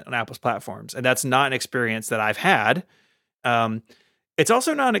development on Apple's platforms. And that's not an experience that I've had. It's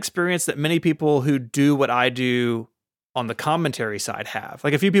also not an experience that many people who do what I do on the commentary side have.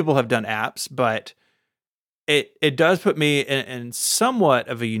 Like a few people have done apps, but it does put me in somewhat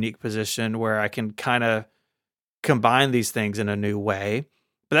of a unique position where I can kind of combine these things in a new way.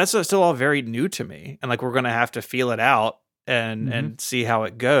 But that's still all very new to me. And like, we're going to have to feel it out and see how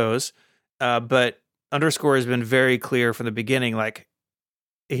it goes. But Underscore has been very clear from the beginning. Like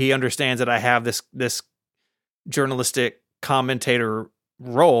he understands that I have this journalistic commentator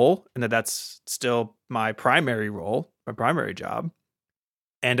role and that's still my primary role, my primary job.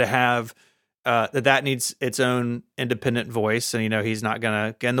 And to have that needs its own independent voice. And, he's not going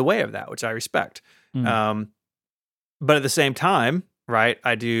to get in the way of that, which I respect. But at the same time, right,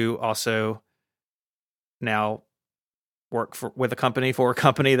 I do also now work for a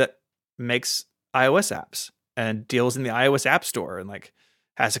company that makes iOS apps and deals in the iOS app store and like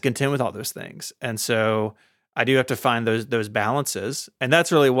has to contend with all those things. And so I do have to find those balances. And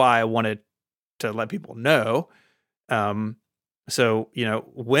that's really why I wanted to let people know. So,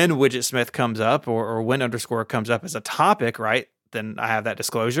 when Widget Smith comes up or when _ comes up as a topic, right, then I have that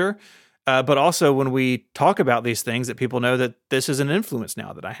disclosure. But also when we talk about these things, that people know that this is an influence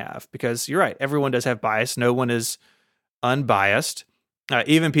now that I have, because you're right. Everyone does have bias. No one is unbiased.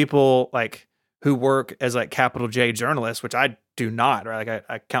 Even people like who work as like capital J journalists, which I do not, right? Like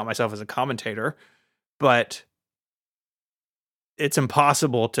I count myself as a commentator, but it's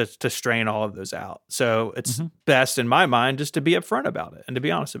impossible to strain all of those out. So it's best in my mind just to be upfront about it and to be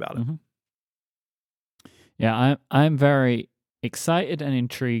honest about it. Yeah, I'm very excited and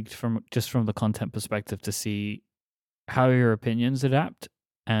intrigued from the content perspective to see how your opinions adapt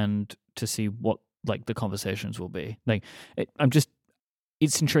and to see what like the conversations will be. Like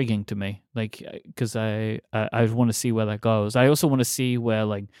it's intriguing to me, like because I want to see where that goes. I also want to see where,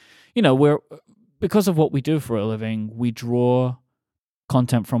 like, we're, because of what we do for a living, we draw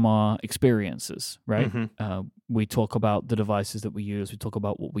content from our experiences, right? We talk about the devices that we use. We talk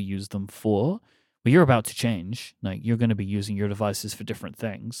about what we use them for. But you're about to change. Like, you're going to be using your devices for different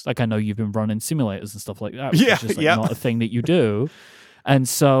things. Like, I know you've been running simulators and stuff like that. Which is just not a thing that you do. And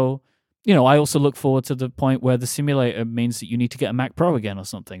so, I also look forward to the point where the simulator means that you need to get a Mac Pro again or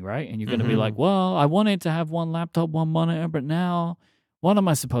something, right? And you're going to be like, well, I wanted to have one laptop, one monitor, but now what am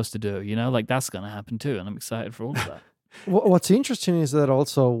I supposed to do? Like, that's going to happen too. And I'm excited for all of that. What's interesting is that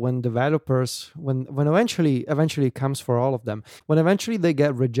also when developers, when eventually it comes for all of them, when eventually they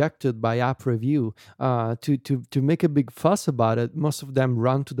get rejected by app review, to make a big fuss about it, most of them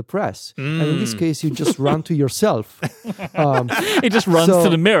run to the press. And in this case, you just run to yourself. He just runs to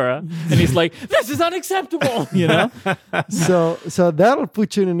the mirror and he's like, "This is unacceptable," So that'll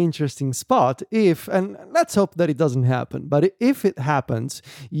put you in an interesting spot and let's hope that it doesn't happen. But if it happens,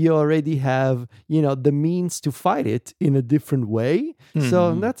 you already have, the means to fight it in a different way.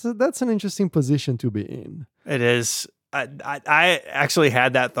 So that's an interesting position to be in. It is. I actually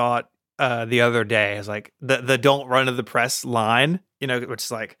had that thought the other day. It's like the "don't run to the press" line, which is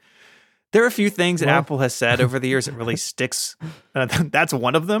like, there are a few things that Apple has said over the years that really sticks. That's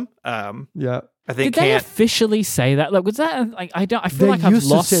one of them. Yeah. I think. Did they officially say that? Like, was that like, I feel like I've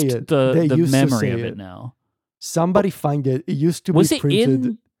lost the memory of it now. Somebody find it. It used to be printed. Was it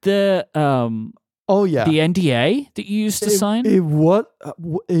in the Oh yeah, the NDA that you used to sign? It was.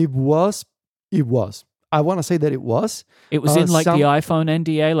 I want to say that it was. It was in like the iPhone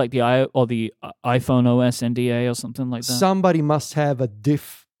NDA, like the iPhone OS NDA or something like that. Somebody must have a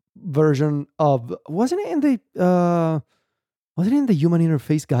diff version of. Wasn't it in the human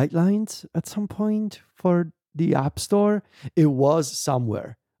interface guidelines at some point for the App Store? It was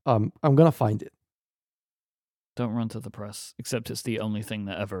somewhere. I'm gonna find it. Don't run to the press, except it's the only thing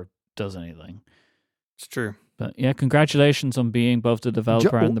that ever does anything. It's true. But yeah, congratulations on being both the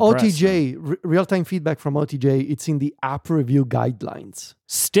developer and the press. OTJ, real-time feedback from OTJ, it's in the app review guidelines.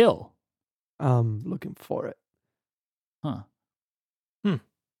 Still? Looking for it. Huh.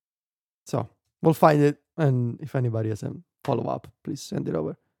 So we'll find it, and if anybody has a follow-up, please send it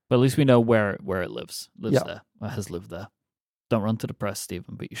over. But at least we know where it lives. There. Or has lived there. Don't run to the press,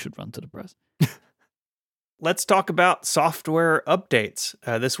 Stephen, but you should run to the press. Let's talk about software updates.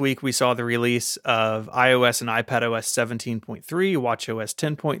 This week, we saw the release of iOS and iPadOS 17.3, watchOS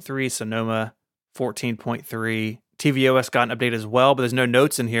 10.3, Sonoma 14.3. tvOS got an update as well, but there's no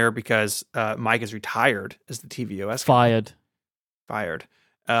notes in here because Mike is retired as the tvOS guy. Fired.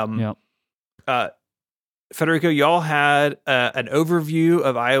 Federico, y'all had an overview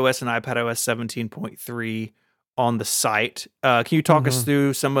of iOS and iPadOS 17.3 on the site. Can you talk us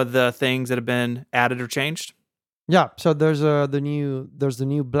through some of the things that have been added or changed? Yeah, so there's the new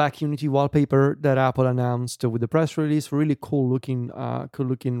Black Unity wallpaper that Apple announced with the press release. Really cool looking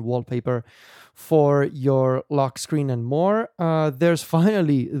wallpaper for your lock screen and more. There's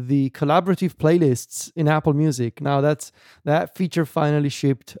finally the collaborative playlists in Apple Music. Now that feature finally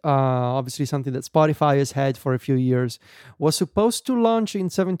shipped. Obviously something that Spotify has had for a few years. Was supposed to launch in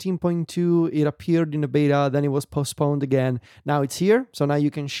 17.2. It appeared in the beta, then it was postponed again. Now it's here. So now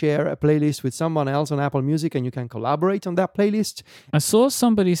you can share a playlist with someone else on Apple Music and you can collaborate on that playlist. I saw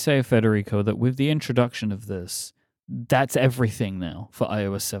somebody say, Federico, that with the introduction of this, that's everything now for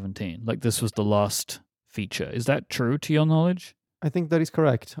iOS 17. Like, this was the last feature. Is that true to your knowledge? I think that is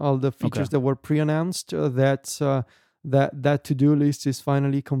correct. All the features that were pre-announced, that to-do list is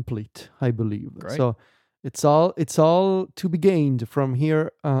finally complete, I believe. Great. So It's all to be gained from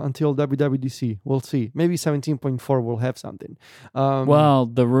here until WWDC. We'll see. Maybe 17.4 will have something. Well,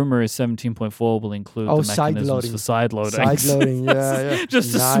 the rumor is 17.4 will include the side mechanisms loading. for side loading. Side loading, yeah.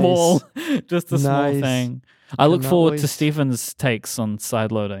 Just Nice. a small Nice. thing. I look Cannot forward wait. to Stephen's takes on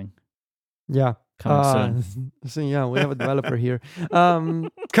side loading Yeah. coming soon. So yeah, we have a developer here.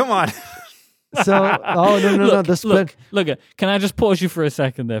 Come on. So no. The split. Look, can I just pause you for a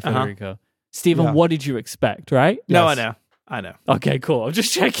second there, Federico? Stephen, Yeah. what did you expect, right? No, Yes. I know. Okay, cool. I'm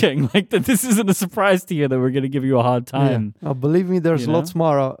just checking. Like that, this isn't a surprise to you that we're going to give you a hard time Yeah. Oh, believe me, there's You know?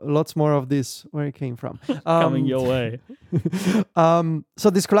 lots more of this where it came from. coming your way. So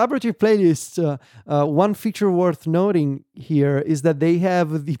this collaborative playlist, one feature worth noting here is that they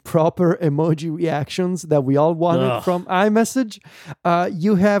have the proper emoji reactions that we all wanted Ugh. from iMessage.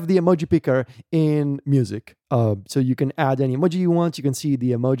 You have the emoji picker in music. So you can add any emoji you want. You can see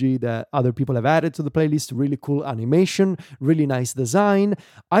the emoji that other people have added to the playlist. Really cool animation, really nice design.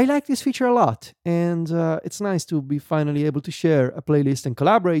 I like this feature a lot. And it's nice to be finally able to share a playlist and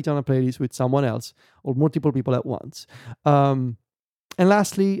collaborate on a playlist with someone else or multiple people at once. And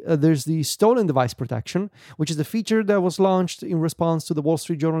lastly, there's the stolen device protection, which is a feature that was launched in response to the Wall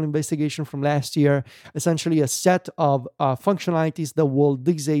Street Journal investigation from last year. Essentially, a set of functionalities that will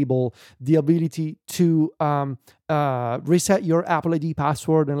disable the ability to reset your Apple ID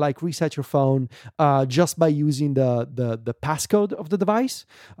password and reset your phone just by using the passcode of the device.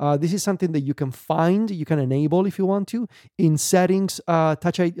 This is something that you can enable if you want to in settings,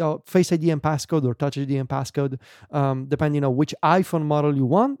 Face ID and passcode or Touch ID and passcode, depending on which iPhone model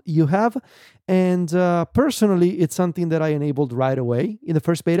you have. And personally, it's something that I enabled right away in the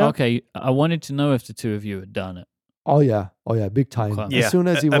first beta. Okay, I wanted to know if the two of you had done it. Oh yeah, big time. Okay. Yeah, As soon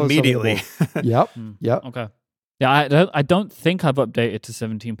as it was immediately. available. Yep. Okay. Yeah, I don't think I've updated to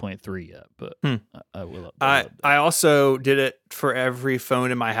 17.3 yet, but I will update. I also did it for every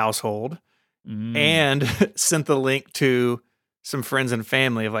phone in my household and sent the link to some friends and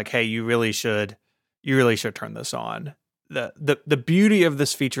family of hey, you really should turn this on. The beauty of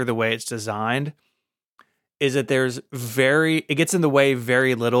this feature, the way it's designed, is that it gets in the way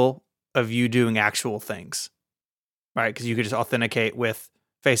very little of you doing actual things, right? Because you could just authenticate with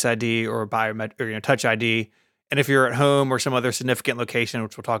Face ID or biometric or Touch ID. And if you're at home or some other significant location,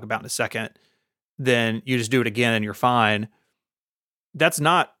 which we'll talk about in a second, then you just do it again and you're fine. That's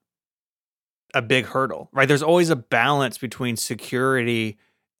not a big hurdle, right? There's always a balance between security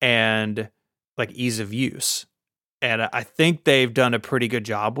and ease of use. And I think they've done a pretty good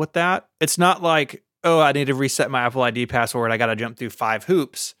job with that. It's not like, oh, I need to reset my Apple ID password. I got to jump through 5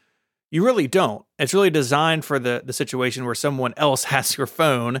 hoops. You really don't. It's really designed for the situation where someone else has your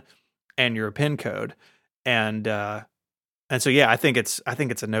phone and your PIN code. And so yeah, I think it's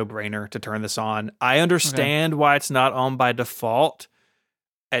a no-brainer to turn this on. I understand why it's not on by default.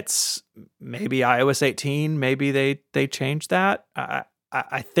 It's maybe iOS 18, maybe they changed that.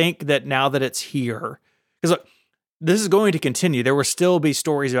 I think that now that it's here, because look, this is going to continue. There will still be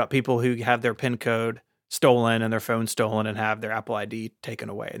stories about people who have their PIN code stolen and their phone stolen and have their Apple ID taken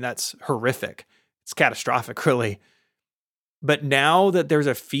away, and that's horrific. It's catastrophic, really. But now that there's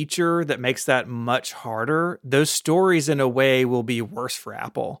a feature that makes that much harder, those stories in a way will be worse for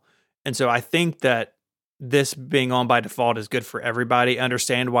Apple. And so I think that this being on by default is good for everybody. I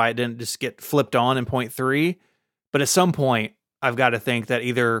understand why it didn't just get flipped on in 0.3. But at some point, I've got to think that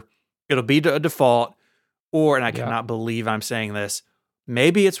either it'll be a default or, and I cannot believe I'm saying this,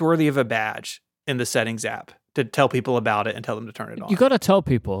 maybe it's worthy of a badge in the settings app to tell people about it and tell them to turn it on. You got to tell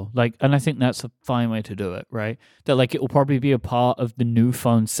people, and I think that's a fine way to do it, right? That it will probably be a part of the new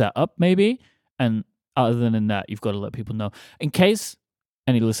phone setup, maybe. And other than that, you've got to let people know. In case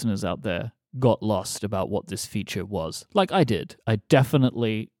any listeners out there got lost about what this feature was, like I did, I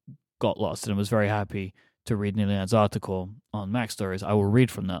definitely got lost and was very happy to read Nilian's article on Mac Stories. I will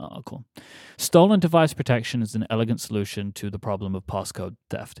read from that article. Stolen device protection is an elegant solution to the problem of passcode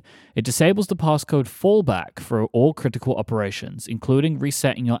theft. It disables the passcode fallback for all critical operations, including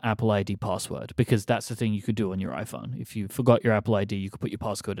resetting your Apple ID password, because that's the thing you could do on your iPhone. If you forgot your Apple ID, you could put your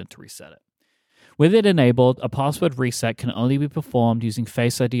passcode in to reset it. With it enabled, a password reset can only be performed using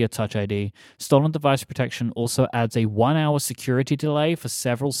Face ID or Touch ID. Stolen device protection also adds a 1-hour security delay for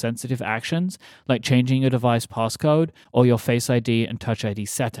several sensitive actions, like changing your device passcode or your Face ID and Touch ID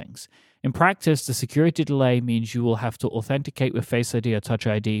settings. In practice, the security delay means you will have to authenticate with Face ID or Touch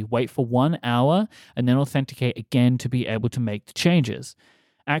ID, wait for 1 hour, and then authenticate again to be able to make the changes.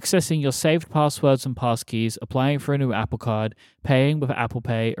 accessing your saved passwords and passkeys, applying for a new Apple Card, paying with Apple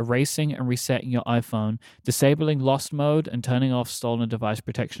Pay, erasing and resetting your iPhone, disabling lost mode, and turning off stolen device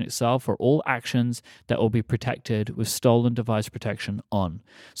protection itself are all actions that will be protected with stolen device protection on.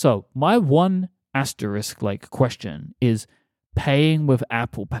 So my one asterisk question is paying with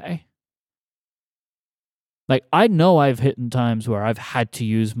Apple Pay. Like, I know I've hit in times where I've had to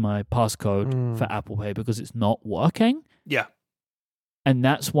use my passcode for Apple Pay because it's not working. Yeah. And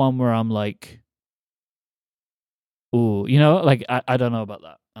that's one where I'm like, ooh, I don't know about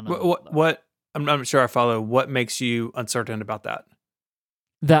that. What? I'm not sure I follow. What makes you uncertain about that?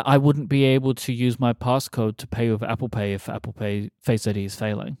 That I wouldn't be able to use my passcode to pay with Apple Pay if Apple Pay Face ID is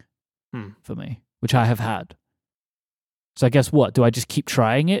failing for me, which I have had. So I guess what? Do I just keep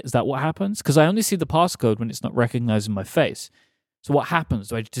trying it? Is that what happens? Because I only see the passcode when it's not recognizing my face. So what happens?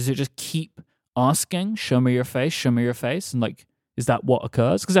 Does it just keep asking, show me your face? And is that what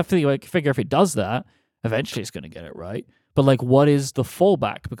occurs? Because I figure if it does that, eventually it's going to get it right. But what is the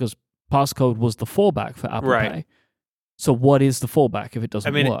fallback? Because passcode was the fallback for Apple Pay. So what is the fallback if it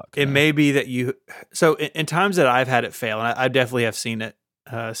doesn't work? It may be that you. So in times that I've had it fail, and I definitely have seen it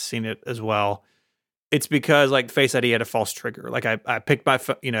as well. It's because Face ID had a false trigger. I picked my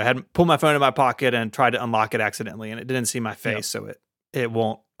phone, had pulled my phone in my pocket and tried to unlock it accidentally, and it didn't see my face, so it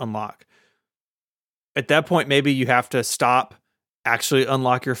won't unlock. At that point, maybe you have to stop, actually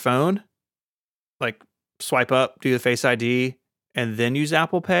unlock your phone, swipe up, do the Face ID, and then use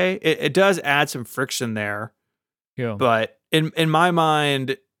Apple Pay. It does add some friction there. Yeah. But in my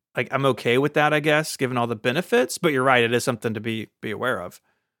mind, I'm okay with that, I guess, given all the benefits. But you're right, it is something to be aware of.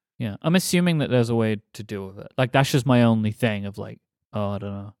 Yeah, I'm assuming that there's a way to deal with it. That's just my only thing of I don't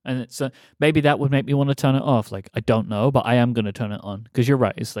know. And it's maybe that would make me want to turn it off. I don't know, but I am going to turn it on because you're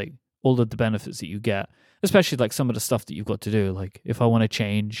right. It's all of the benefits that you get, especially some of the stuff that you've got to do. If I want to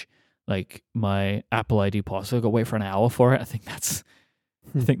change my Apple ID password, I've got to wait for an hour for it. I think that's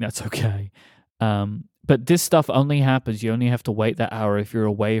okay. But this stuff only happens. You only have to wait that hour if you're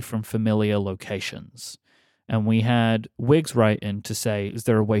away from familiar locations. And we had Wiggs write in to say, is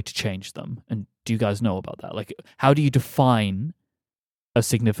there a way to change them? And do you guys know about that? How do you define a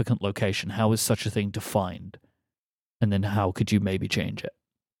significant location? How is such a thing defined? And then how could you maybe change it?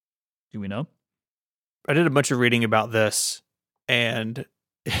 Do we know? I did a bunch of reading about this, and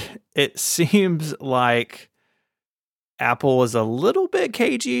it seems like Apple is a little bit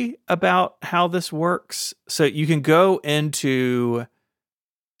cagey about how this works. So you can go into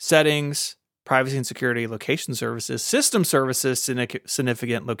settings, privacy and security, location services, system services,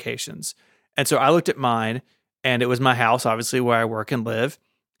 significant locations. And so I looked at mine, and it was my house, obviously, where I work and live.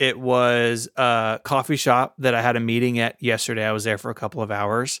 It was a coffee shop that I had a meeting at yesterday. I was there for a couple of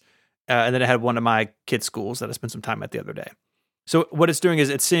hours. And then I had one of my kids' schools that I spent some time at the other day. So what it's doing is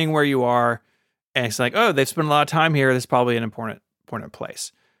it's seeing where you are, and it's oh, they've spent a lot of time here. This is probably an important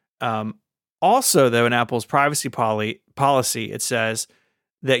place. Also, though, in Apple's privacy policy, it says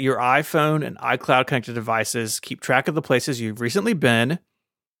that your iPhone and iCloud connected devices keep track of the places you've recently been,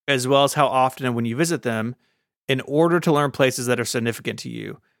 as well as how often and when you visit them, in order to learn places that are significant to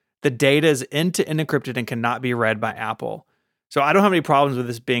you. The data is end-to-end encrypted and cannot be read by Apple. So I don't have any problems with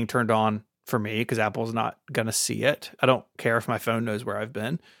this being turned on for me because Apple's not going to see it. I don't care if my phone knows where I've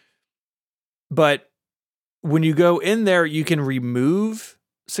been. But when you go in there, you can remove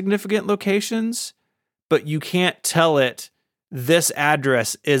significant locations, but you can't tell it this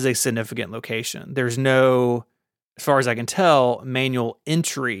address is a significant location. There's no, as far as I can tell, manual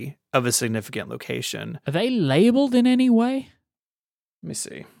entry of a significant location. Are they labeled in any way? Let me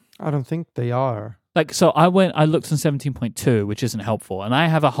see. I don't think they are. So I looked in 17.2, which isn't helpful, and I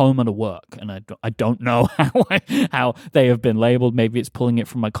have a home and a work, and I don't know how they have been labeled. Maybe it's pulling it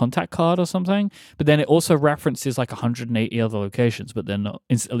from my contact card or something, but then it also references 180 other locations, but they're not,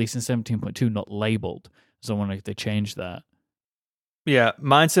 at least in 17.2, not labeled. So I wonder if they changed that. Yeah,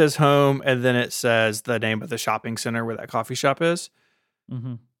 mine says home, and then it says the name of the shopping center where that coffee shop is.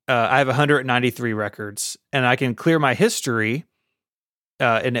 Mm-hmm. I have 193 records, and I can clear my history.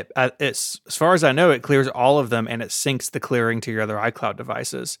 And it's, as far as I know, it clears all of them, and it syncs the clearing to your other iCloud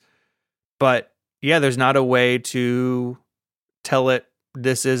devices. But yeah, there's not a way to tell it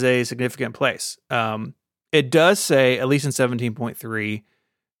this is a significant place. It does say, at least in 17.3,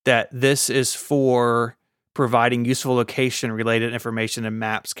 that this is for providing useful location-related information in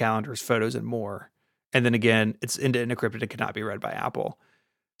maps, calendars, photos, and more. And then again, it's end-to-end encrypted and cannot be read by Apple.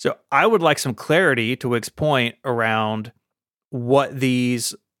 So I would like some clarity, to Wick's point, around what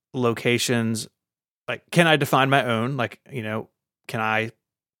these locations, can I define my own? Can I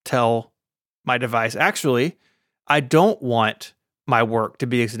tell my device, actually, I don't want my work to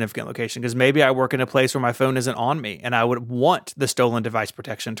be a significant location, because maybe I work in a place where my phone isn't on me and I would want the stolen device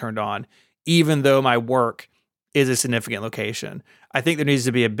protection turned on, even though my work is a significant location. I think there needs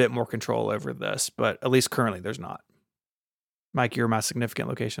to be a bit more control over this, but at least currently there's not. Mike, you're my significant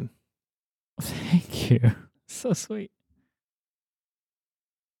location. Thank you. So sweet.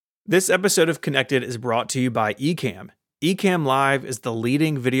 This episode of Connected is brought to you by Ecamm. Ecamm Live is the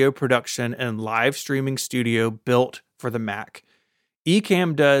leading video production and live streaming studio built for the Mac.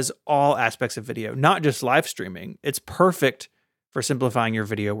 Ecamm does all aspects of video, not just live streaming. It's perfect for simplifying your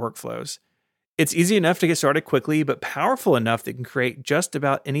video workflows. It's easy enough to get started quickly, but powerful enough that you can create just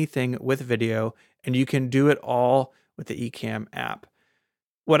about anything with video, and you can do it all with the Ecamm app.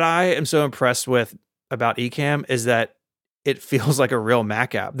 What I am so impressed with about Ecamm is that it feels like a real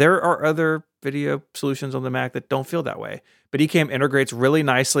Mac app. There are other video solutions on the Mac that don't feel that way, but Ecamm integrates really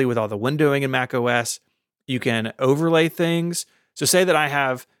nicely with all the windowing in Mac OS. You can overlay things. So say that I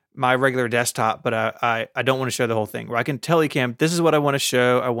have my regular desktop, but I don't want to show the whole thing, where I can tell Ecamm, this is what I want to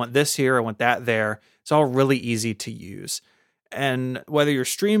show. I want this here. I want that there. It's all really easy to use. And whether you're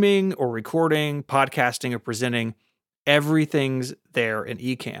streaming or recording, podcasting or presenting, everything's there in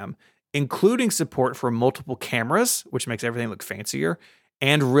Ecamm, including support for multiple cameras, which makes everything look fancier,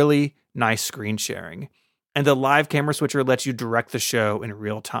 and really nice screen sharing. And the live camera switcher lets you direct the show in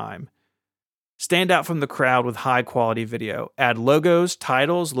real time. Stand out from the crowd with high quality video. Add logos,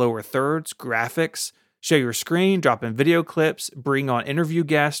 titles, lower thirds, graphics, show your screen, drop in video clips, bring on interview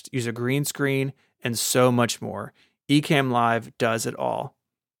guests, use a green screen, and so much more. Ecamm Live does it all.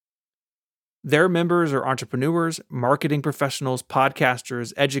 Their members are entrepreneurs, marketing professionals,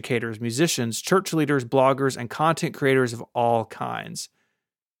 podcasters, educators, musicians, church leaders, bloggers, and content creators of all kinds.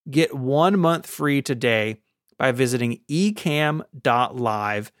 Get 1 month free today by visiting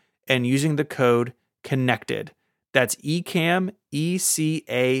ecamm.live and using the code CONNECTED. That's Ecamm,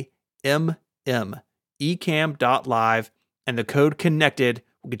 ECAMM, ecamm.live, and the code CONNECTED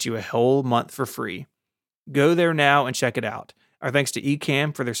will get you a whole month for free. Go there now and check it out. Our thanks to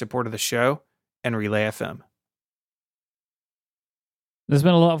Ecamm for their support of the show and Relay FM. There's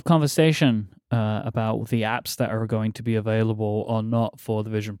been a lot of conversation about the apps that are going to be available or not for the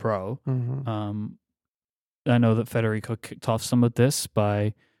Vision Pro. Mm-hmm. I know that Federico kicked off some of this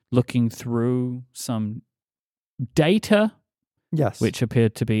by looking through some data, Yes. which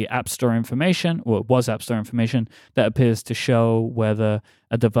appeared to be App Store information, or it was App Store information, that appears to show whether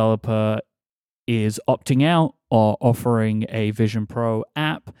a developer is opting out or offering a Vision Pro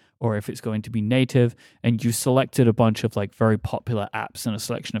app, or if it's going to be native. And you selected a bunch of like very popular apps in a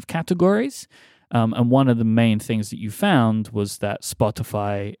selection of categories. And one of the main things that you found was that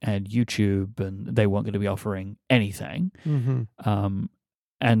Spotify and YouTube, and they weren't going to be offering anything. Mm-hmm.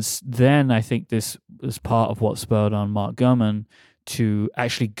 And then I think this was part of what spurred on Mark Gurman to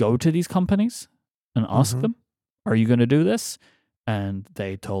actually go to these companies and ask them, are you going to do this? And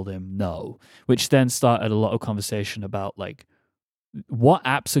they told him no, which then started a lot of conversation about like what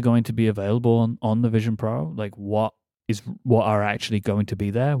apps are going to be available on the Vision Pro, like what are actually going to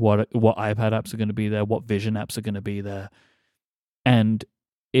be there, what iPad apps are going to be there, what Vision apps are going to be there. And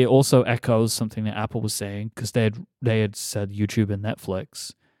it also echoes something that Apple was saying, because they had said YouTube and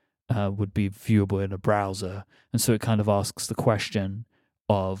Netflix would be viewable in a browser, and so it kind of asks the question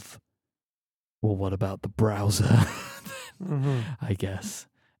of, well, what about the browser? I guess.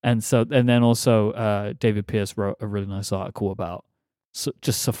 And then also David Pierce wrote a really nice article about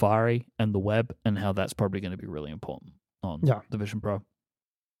just Safari and the web, and how that's probably going to be really important on the Vision Pro.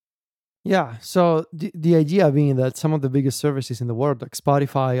 Yeah, so the idea being that some of the biggest services in the world, like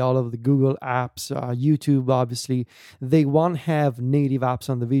Spotify, all of the Google apps, YouTube, obviously, they won't have native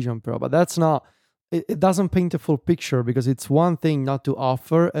apps on the Vision Pro, but that's not, it doesn't paint a full picture, because it's one thing not to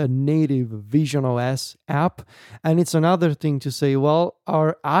offer a native Vision OS app, and it's another thing to say, well,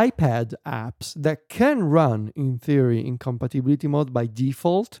 our iPad apps that can run, in theory, in compatibility mode by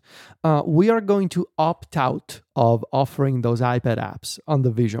default, we are going to opt out of offering those iPad apps on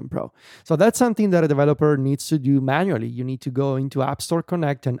the Vision Pro. So that's something that a developer needs to do manually. You need to go into App Store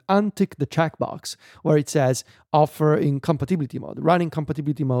Connect and untick the checkbox where it says offer in compatibility mode, run in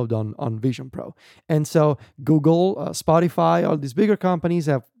compatibility mode on Vision Pro. And so Google, Spotify, all these bigger companies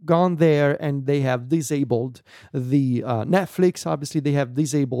have gone there and they have disabled the Netflix, obviously they have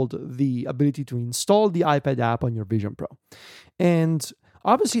disabled the ability to install the iPad app on your Vision Pro. And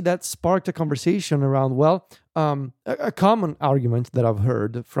obviously that sparked a conversation around, well, a common argument that I've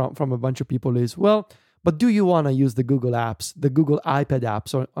heard from a bunch of people is, well, but do you want to use the Google apps, the Google iPad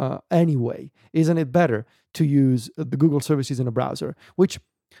apps anyway? Isn't it better to use the Google services in a browser? Which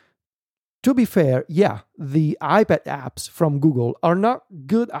to be fair, yeah, the iPad apps from Google are not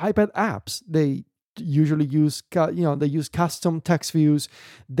good iPad apps. They usually use they use custom text views.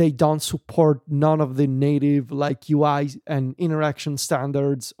 They don't support none of the native like UI and interaction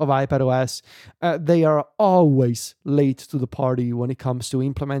standards of iPadOS. They are always late to the party when it comes to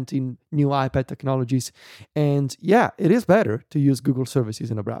implementing new iPad technologies. And yeah, it is better to use Google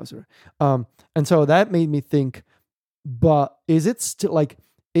services in a browser. And so that made me think, but is it still like,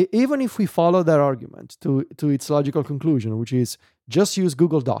 even if we follow that argument to its logical conclusion, which is just use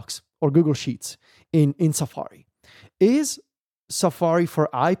Google Docs or Google Sheets in Safari, is Safari for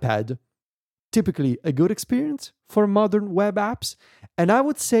iPad typically a good experience for modern web apps? And I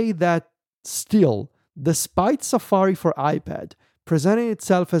would say that still, despite Safari for iPad presenting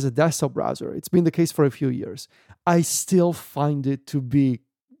itself as a desktop browser, it's been the case for a few years, I still find it to be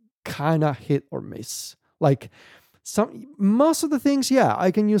kind of hit or miss. Like, most of the things, yeah,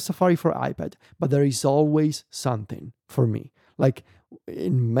 I can use Safari for iPad, but there is always something for me. Like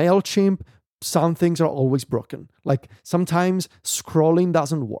in MailChimp, some things are always broken. Like sometimes scrolling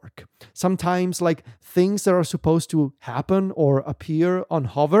doesn't work. Sometimes like things that are supposed to happen or appear on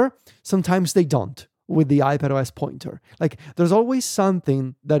hover, sometimes they don't with the iPadOS pointer. Like there's always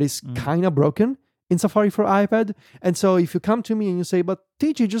something that is kind of broken in Safari for iPad. And so if you come to me and you say, but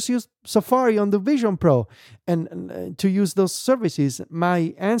TG, just use Safari on the Vision Pro and to use those services,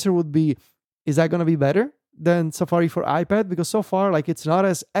 my answer would be, is that going to be better than Safari for iPad? Because so far, like, it's not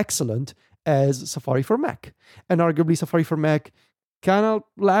as excellent as Safari for Mac. And arguably Safari for Mac kind of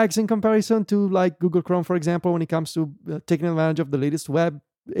lags in comparison to like Google Chrome, for example, when it comes to taking advantage of the latest web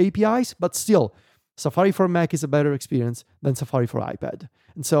APIs. But still, Safari for Mac is a better experience than Safari for iPad.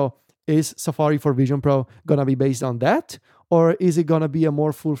 And so is Safari for Vision Pro going to be based on that? Or is it going to be a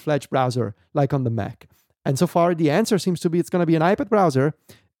more full-fledged browser like on the Mac? And so far, the answer seems to be it's going to be an iPad browser,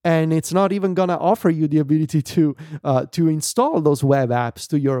 and it's not even going to offer you the ability to install those web apps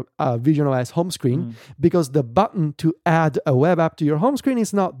to your Vision OS home screen because the button to add a web app to your home screen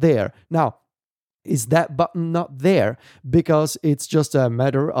is not there. Now, is that button not there because it's just a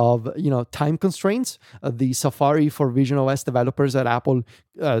matter of time constraints? The Safari for Vision OS developers at Apple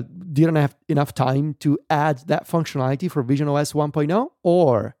didn't have enough time to add that functionality for Vision OS 1.0?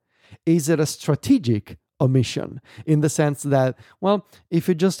 Or is it a strategic omission in the sense that, well, if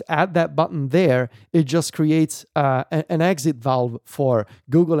you just add that button there, it just creates an exit valve for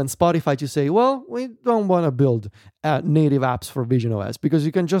Google and Spotify to say, well, we don't want to build native apps for Vision OS because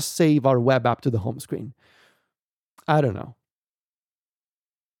you can just save our web app to the home screen. I don't know.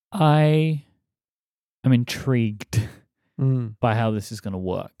 I am intrigued by how this is going to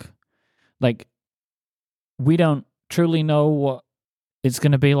work. Like, we don't truly know what it's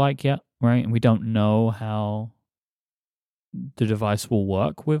going to be like yet, right? And we don't know how the device will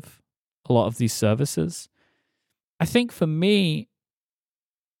work with a lot of these services. I think for me,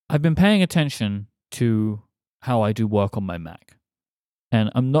 I've been paying attention to how I do work on my Mac. And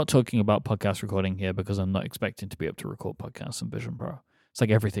I'm not talking about podcast recording here because I'm not expecting to be able to record podcasts on Vision Pro. It's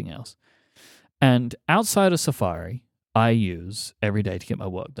like everything else. And outside of Safari, I use every day to get my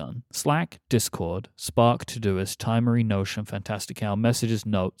work done Slack, Discord, Spark, Todoist, Timery, Notion, Fantastical, Messages,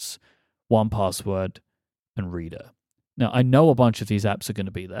 Notes, 1Password, and Reader. Now, I know a bunch of these apps are going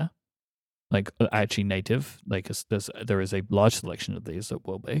to be there, like actually native. Like there is a large selection of these that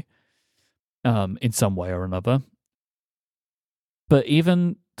will be in some way or another. But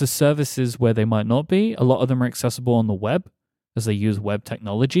even the services where they might not be, a lot of them are accessible on the web as they use web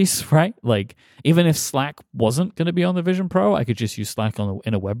technologies, right? Like even if Slack wasn't going to be on the Vision Pro, I could just use Slack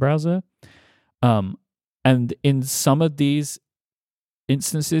in a web browser. And in some of these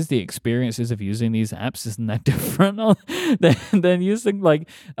instances, the experiences of using these apps isn't that different than using like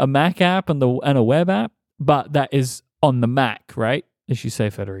a Mac app and a web app, but that is on the Mac, right? As you say,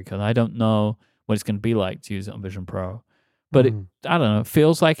 Federico. And I don't know what it's going to be like to use it on Vision Pro, but I don't know. It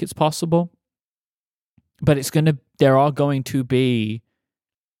feels like it's possible, but there are going to be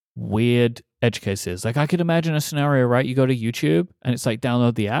weird edge cases. Like I could imagine a scenario, right? You go to YouTube and it's like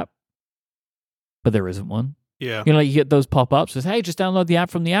download the app, but there isn't one. Yeah. Like you get those pop-ups that say, hey, just download the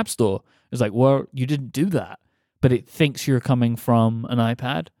app from the App Store. It's like, well, you didn't do that. But it thinks you're coming from an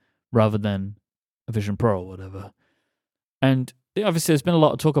iPad rather than a Vision Pro or whatever. And obviously there's been a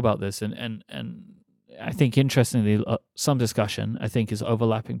lot of talk about this and I think interestingly, some discussion I think is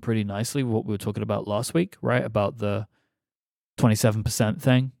overlapping pretty nicely with what we were talking about last week, right? About the 27%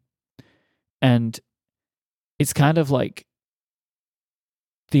 thing. And it's kind of like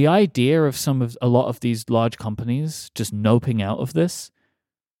the idea of a lot of these large companies just noping out of this,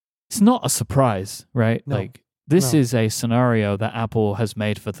 it's not a surprise, right? No. Like This No. is a scenario that Apple has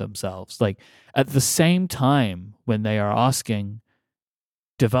made for themselves. Like at the same time when they are asking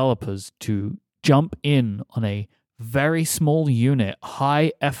developers to jump in on a very small unit,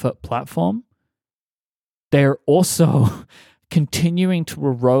 high effort platform, they're also continuing to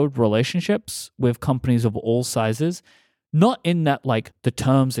erode relationships with companies of all sizes. Not in that like the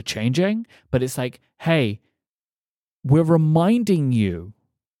terms are changing, but it's like, hey, we're reminding you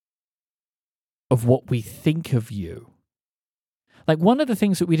of what we think of you. Like one of the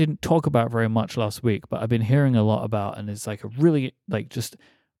things that we didn't talk about very much last week, but I've been hearing a lot about, and it's like a really like just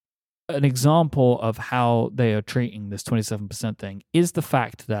an example of how they are treating this 27% thing, is the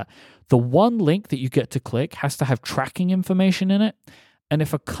fact that the one link that you get to click has to have tracking information in it. And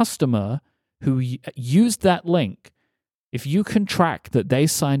if a customer who used that link, if you can track that they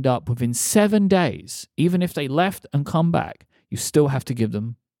signed up within 7 days, even if they left and come back, you still have to give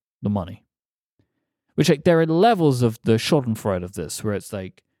them the money. Which, like, there are levels of the schadenfreude of this where it's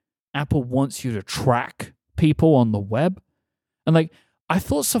like Apple wants you to track people on the web. And like, I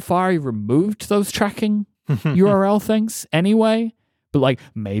thought Safari removed those tracking URL things anyway, but like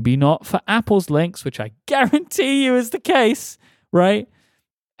maybe not for Apple's links, which I guarantee you is the case, right?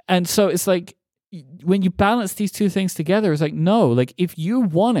 And so it's like, when you balance these two things together, it's like, no, like if you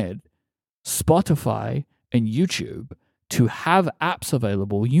wanted Spotify and YouTube to have apps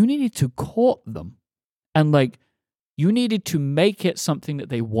available, you needed to court them. And like, you needed to make it something that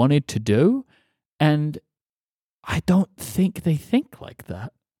they wanted to do. And I don't think they think like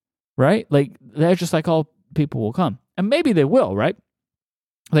that, right? Like, they're just like, oh, people will come. And maybe they will, right?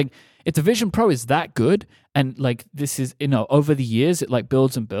 Like, if the Vision Pro is that good, and like, this is, you know, over the years, it like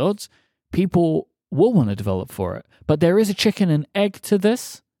builds and builds, people will want to develop for it. But there is a chicken and egg to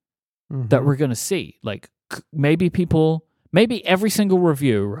this that we're going to see. Like, maybe every single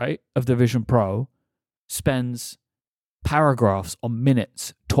review, right, of the Vision Pro spends paragraphs or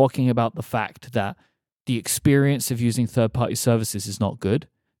minutes talking about the fact that the experience of using third-party services is not good.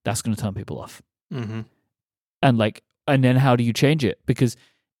 That's going to turn people off. Mm-hmm. And then how do you change it? Because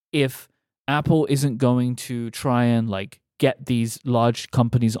if Apple isn't going to try and like get these large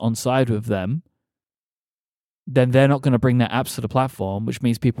companies on side with them, then they're not going to bring their apps to the platform, which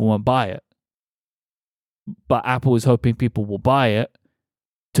means people won't buy it. But Apple is hoping people will buy it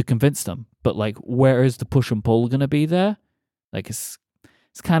to convince them. But like, where is the push and pull going to be there? Like, it's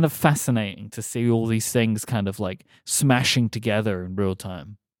kind of fascinating to see all these things kind of like smashing together in real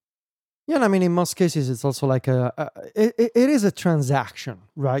time. Yeah, and I mean, in most cases, it's also like it is a transaction,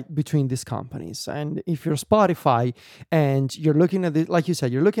 right, between these companies. And if you're Spotify and you're looking at this, like you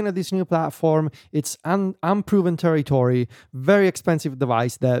said, you're looking at this new platform, it's unproven territory, very expensive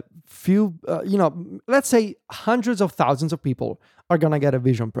device that few, let's say hundreds of thousands of people are going to get a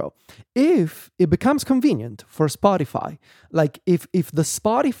Vision Pro. If it becomes convenient for Spotify, like if the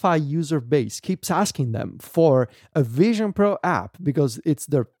Spotify user base keeps asking them for a Vision Pro app because it's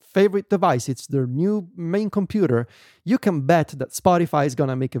their favorite device, it's their new main computer, you can bet that Spotify is going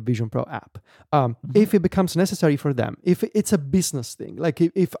to make a Vision Pro app. If it becomes necessary for them, if it's a business thing, like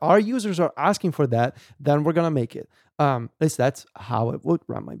if our users are asking for that, then we're going to make it. At least that's how I would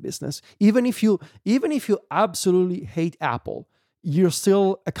run my business. Even if you absolutely hate Apple, you're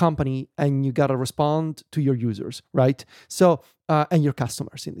still a company and you got to respond to your users, right? So, and your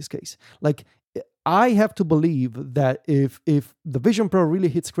customers in this case. Like, I have to believe that if the Vision Pro really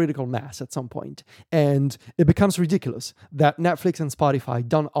hits critical mass at some point and it becomes ridiculous that Netflix and Spotify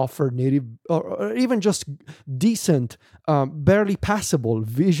don't offer native or even just decent, barely passable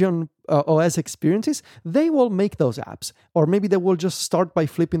Vision OS experiences, they will make those apps. Or maybe they will just start by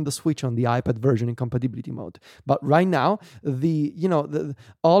flipping the switch on the iPad version in compatibility mode. But right now,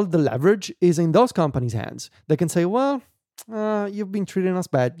 all the leverage is in those companies' hands. They can say, well, you've been treating us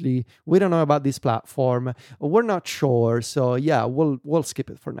badly. We don't know about this platform. We're not sure. So yeah, we'll skip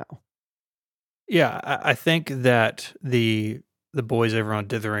it for now. Yeah, I think that the boys over on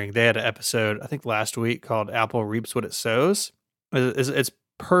Dithering, they had an episode, I think last week, called Apple Reaps What It Sows. It's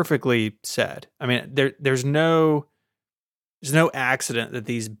perfectly said. I mean, there's no accident that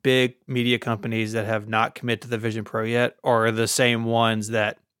these big media companies that have not committed to the Vision Pro yet are the same ones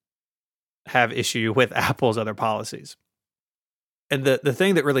that have issue with Apple's other policies. And the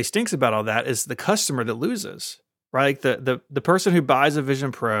thing that really stinks about all that is the customer that loses, right? Like the person who buys a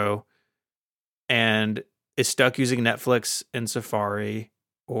Vision Pro and is stuck using Netflix and Safari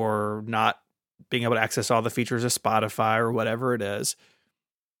or not being able to access all the features of Spotify or whatever it is,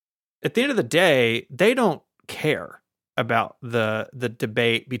 at the end of the day, they don't care about the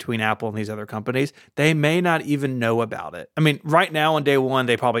debate between Apple and these other companies, they may not even know about it. I mean, right now on day one,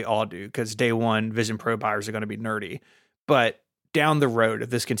 they probably all do because day one Vision Pro buyers are going to be nerdy. But down the road, if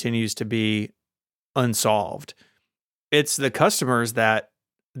this continues to be unsolved, it's the customers that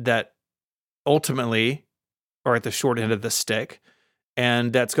ultimately are at the short end of the stick,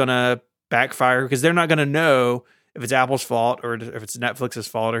 and that's going to backfire because they're not going to know if it's Apple's fault or if it's Netflix's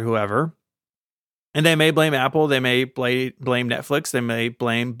fault or whoever. And they may blame Apple, they may blame Netflix, they may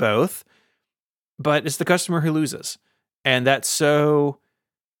blame both, but it's the customer who loses. And that's so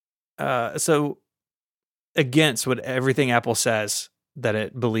against what everything Apple says that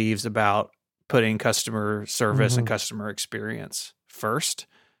it believes about putting customer service and customer experience first.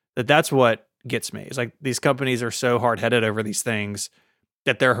 That's what gets me. It's like these companies are so hard-headed over these things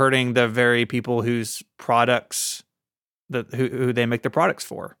that they're hurting the very people whose products who they make their products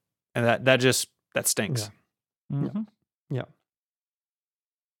for. And that stinks. Yeah. Mhm. Yeah.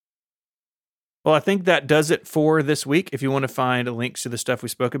 Well, I think that does it for this week. If you want to find links to the stuff we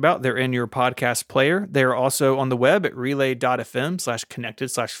spoke about, they're in your podcast player. They're also on the web at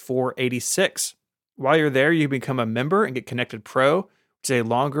relay.fm/connected/486. While you're there, you become a member and get Connected Pro, which is a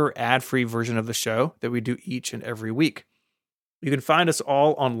longer ad-free version of the show that we do each and every week. You can find us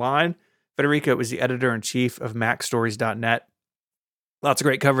all online. Federico is the editor-in-chief of MacStories.net. Lots of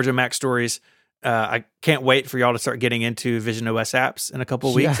great coverage of Mac Stories. I can't wait for y'all to start getting into Vision OS apps in a couple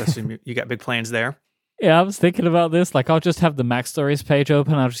of weeks. I assume you got big plans there. Yeah, I was thinking about this. Like, I'll just have the Mac Stories page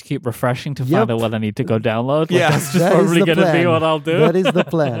open. I'll just keep refreshing to find out what I need to go download. Like, Yeah. that's just probably going to be what I'll do. That is the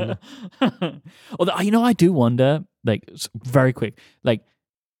plan. Although, I do wonder, like, very quick, like,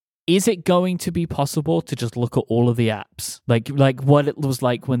 is it going to be possible to just look at all of the apps? Like what it was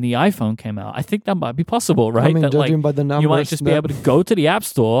like when the iPhone came out? I think that might be possible, right? I mean, that, judging by the numbers, you might just be able to go to the App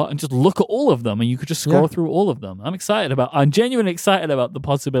Store and just look at all of them, and you could just scroll through all of them. I'm genuinely excited about the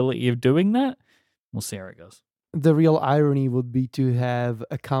possibility of doing that. We'll see how it goes. The real irony would be to have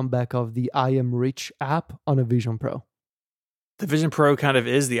a comeback of the I Am Rich app on a Vision Pro. The Vision Pro kind of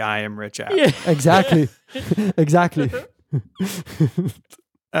is the I Am Rich app. Yeah. Exactly. Exactly.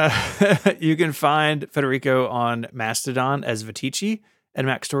 You can find Federico on Mastodon as Vitici and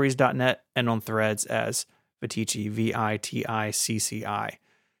MacStories.net and on Threads as Vitici, Viticci.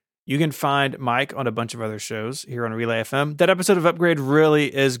 You can find Mike on a bunch of other shows here on Relay FM. That episode of Upgrade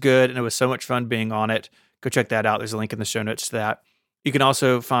really is good, and it was so much fun being on it. Go check that out. There's a link in the show notes to that. You can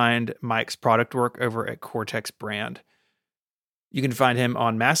also find Mike's product work over at Cortex Brand. You can find him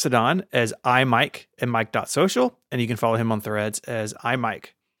on Mastodon as iMike and Mike.social, and you can follow him on Threads as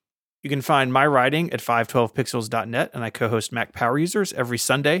iMike. You can find my writing at 512pixels.net, and I co-host Mac Power Users every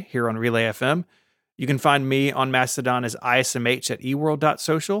Sunday here on Relay FM. You can find me on Mastodon as ISMH at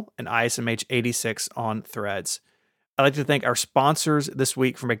eworld.social and ISMH86 on Threads. I'd like to thank our sponsors this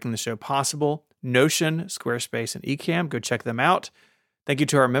week for making the show possible: Notion, Squarespace, and Ecamm. Go check them out. Thank you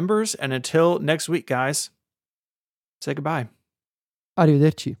to our members, and until next week, guys, say goodbye.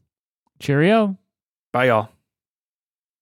 Arrivederci. Cheerio. Bye, y'all.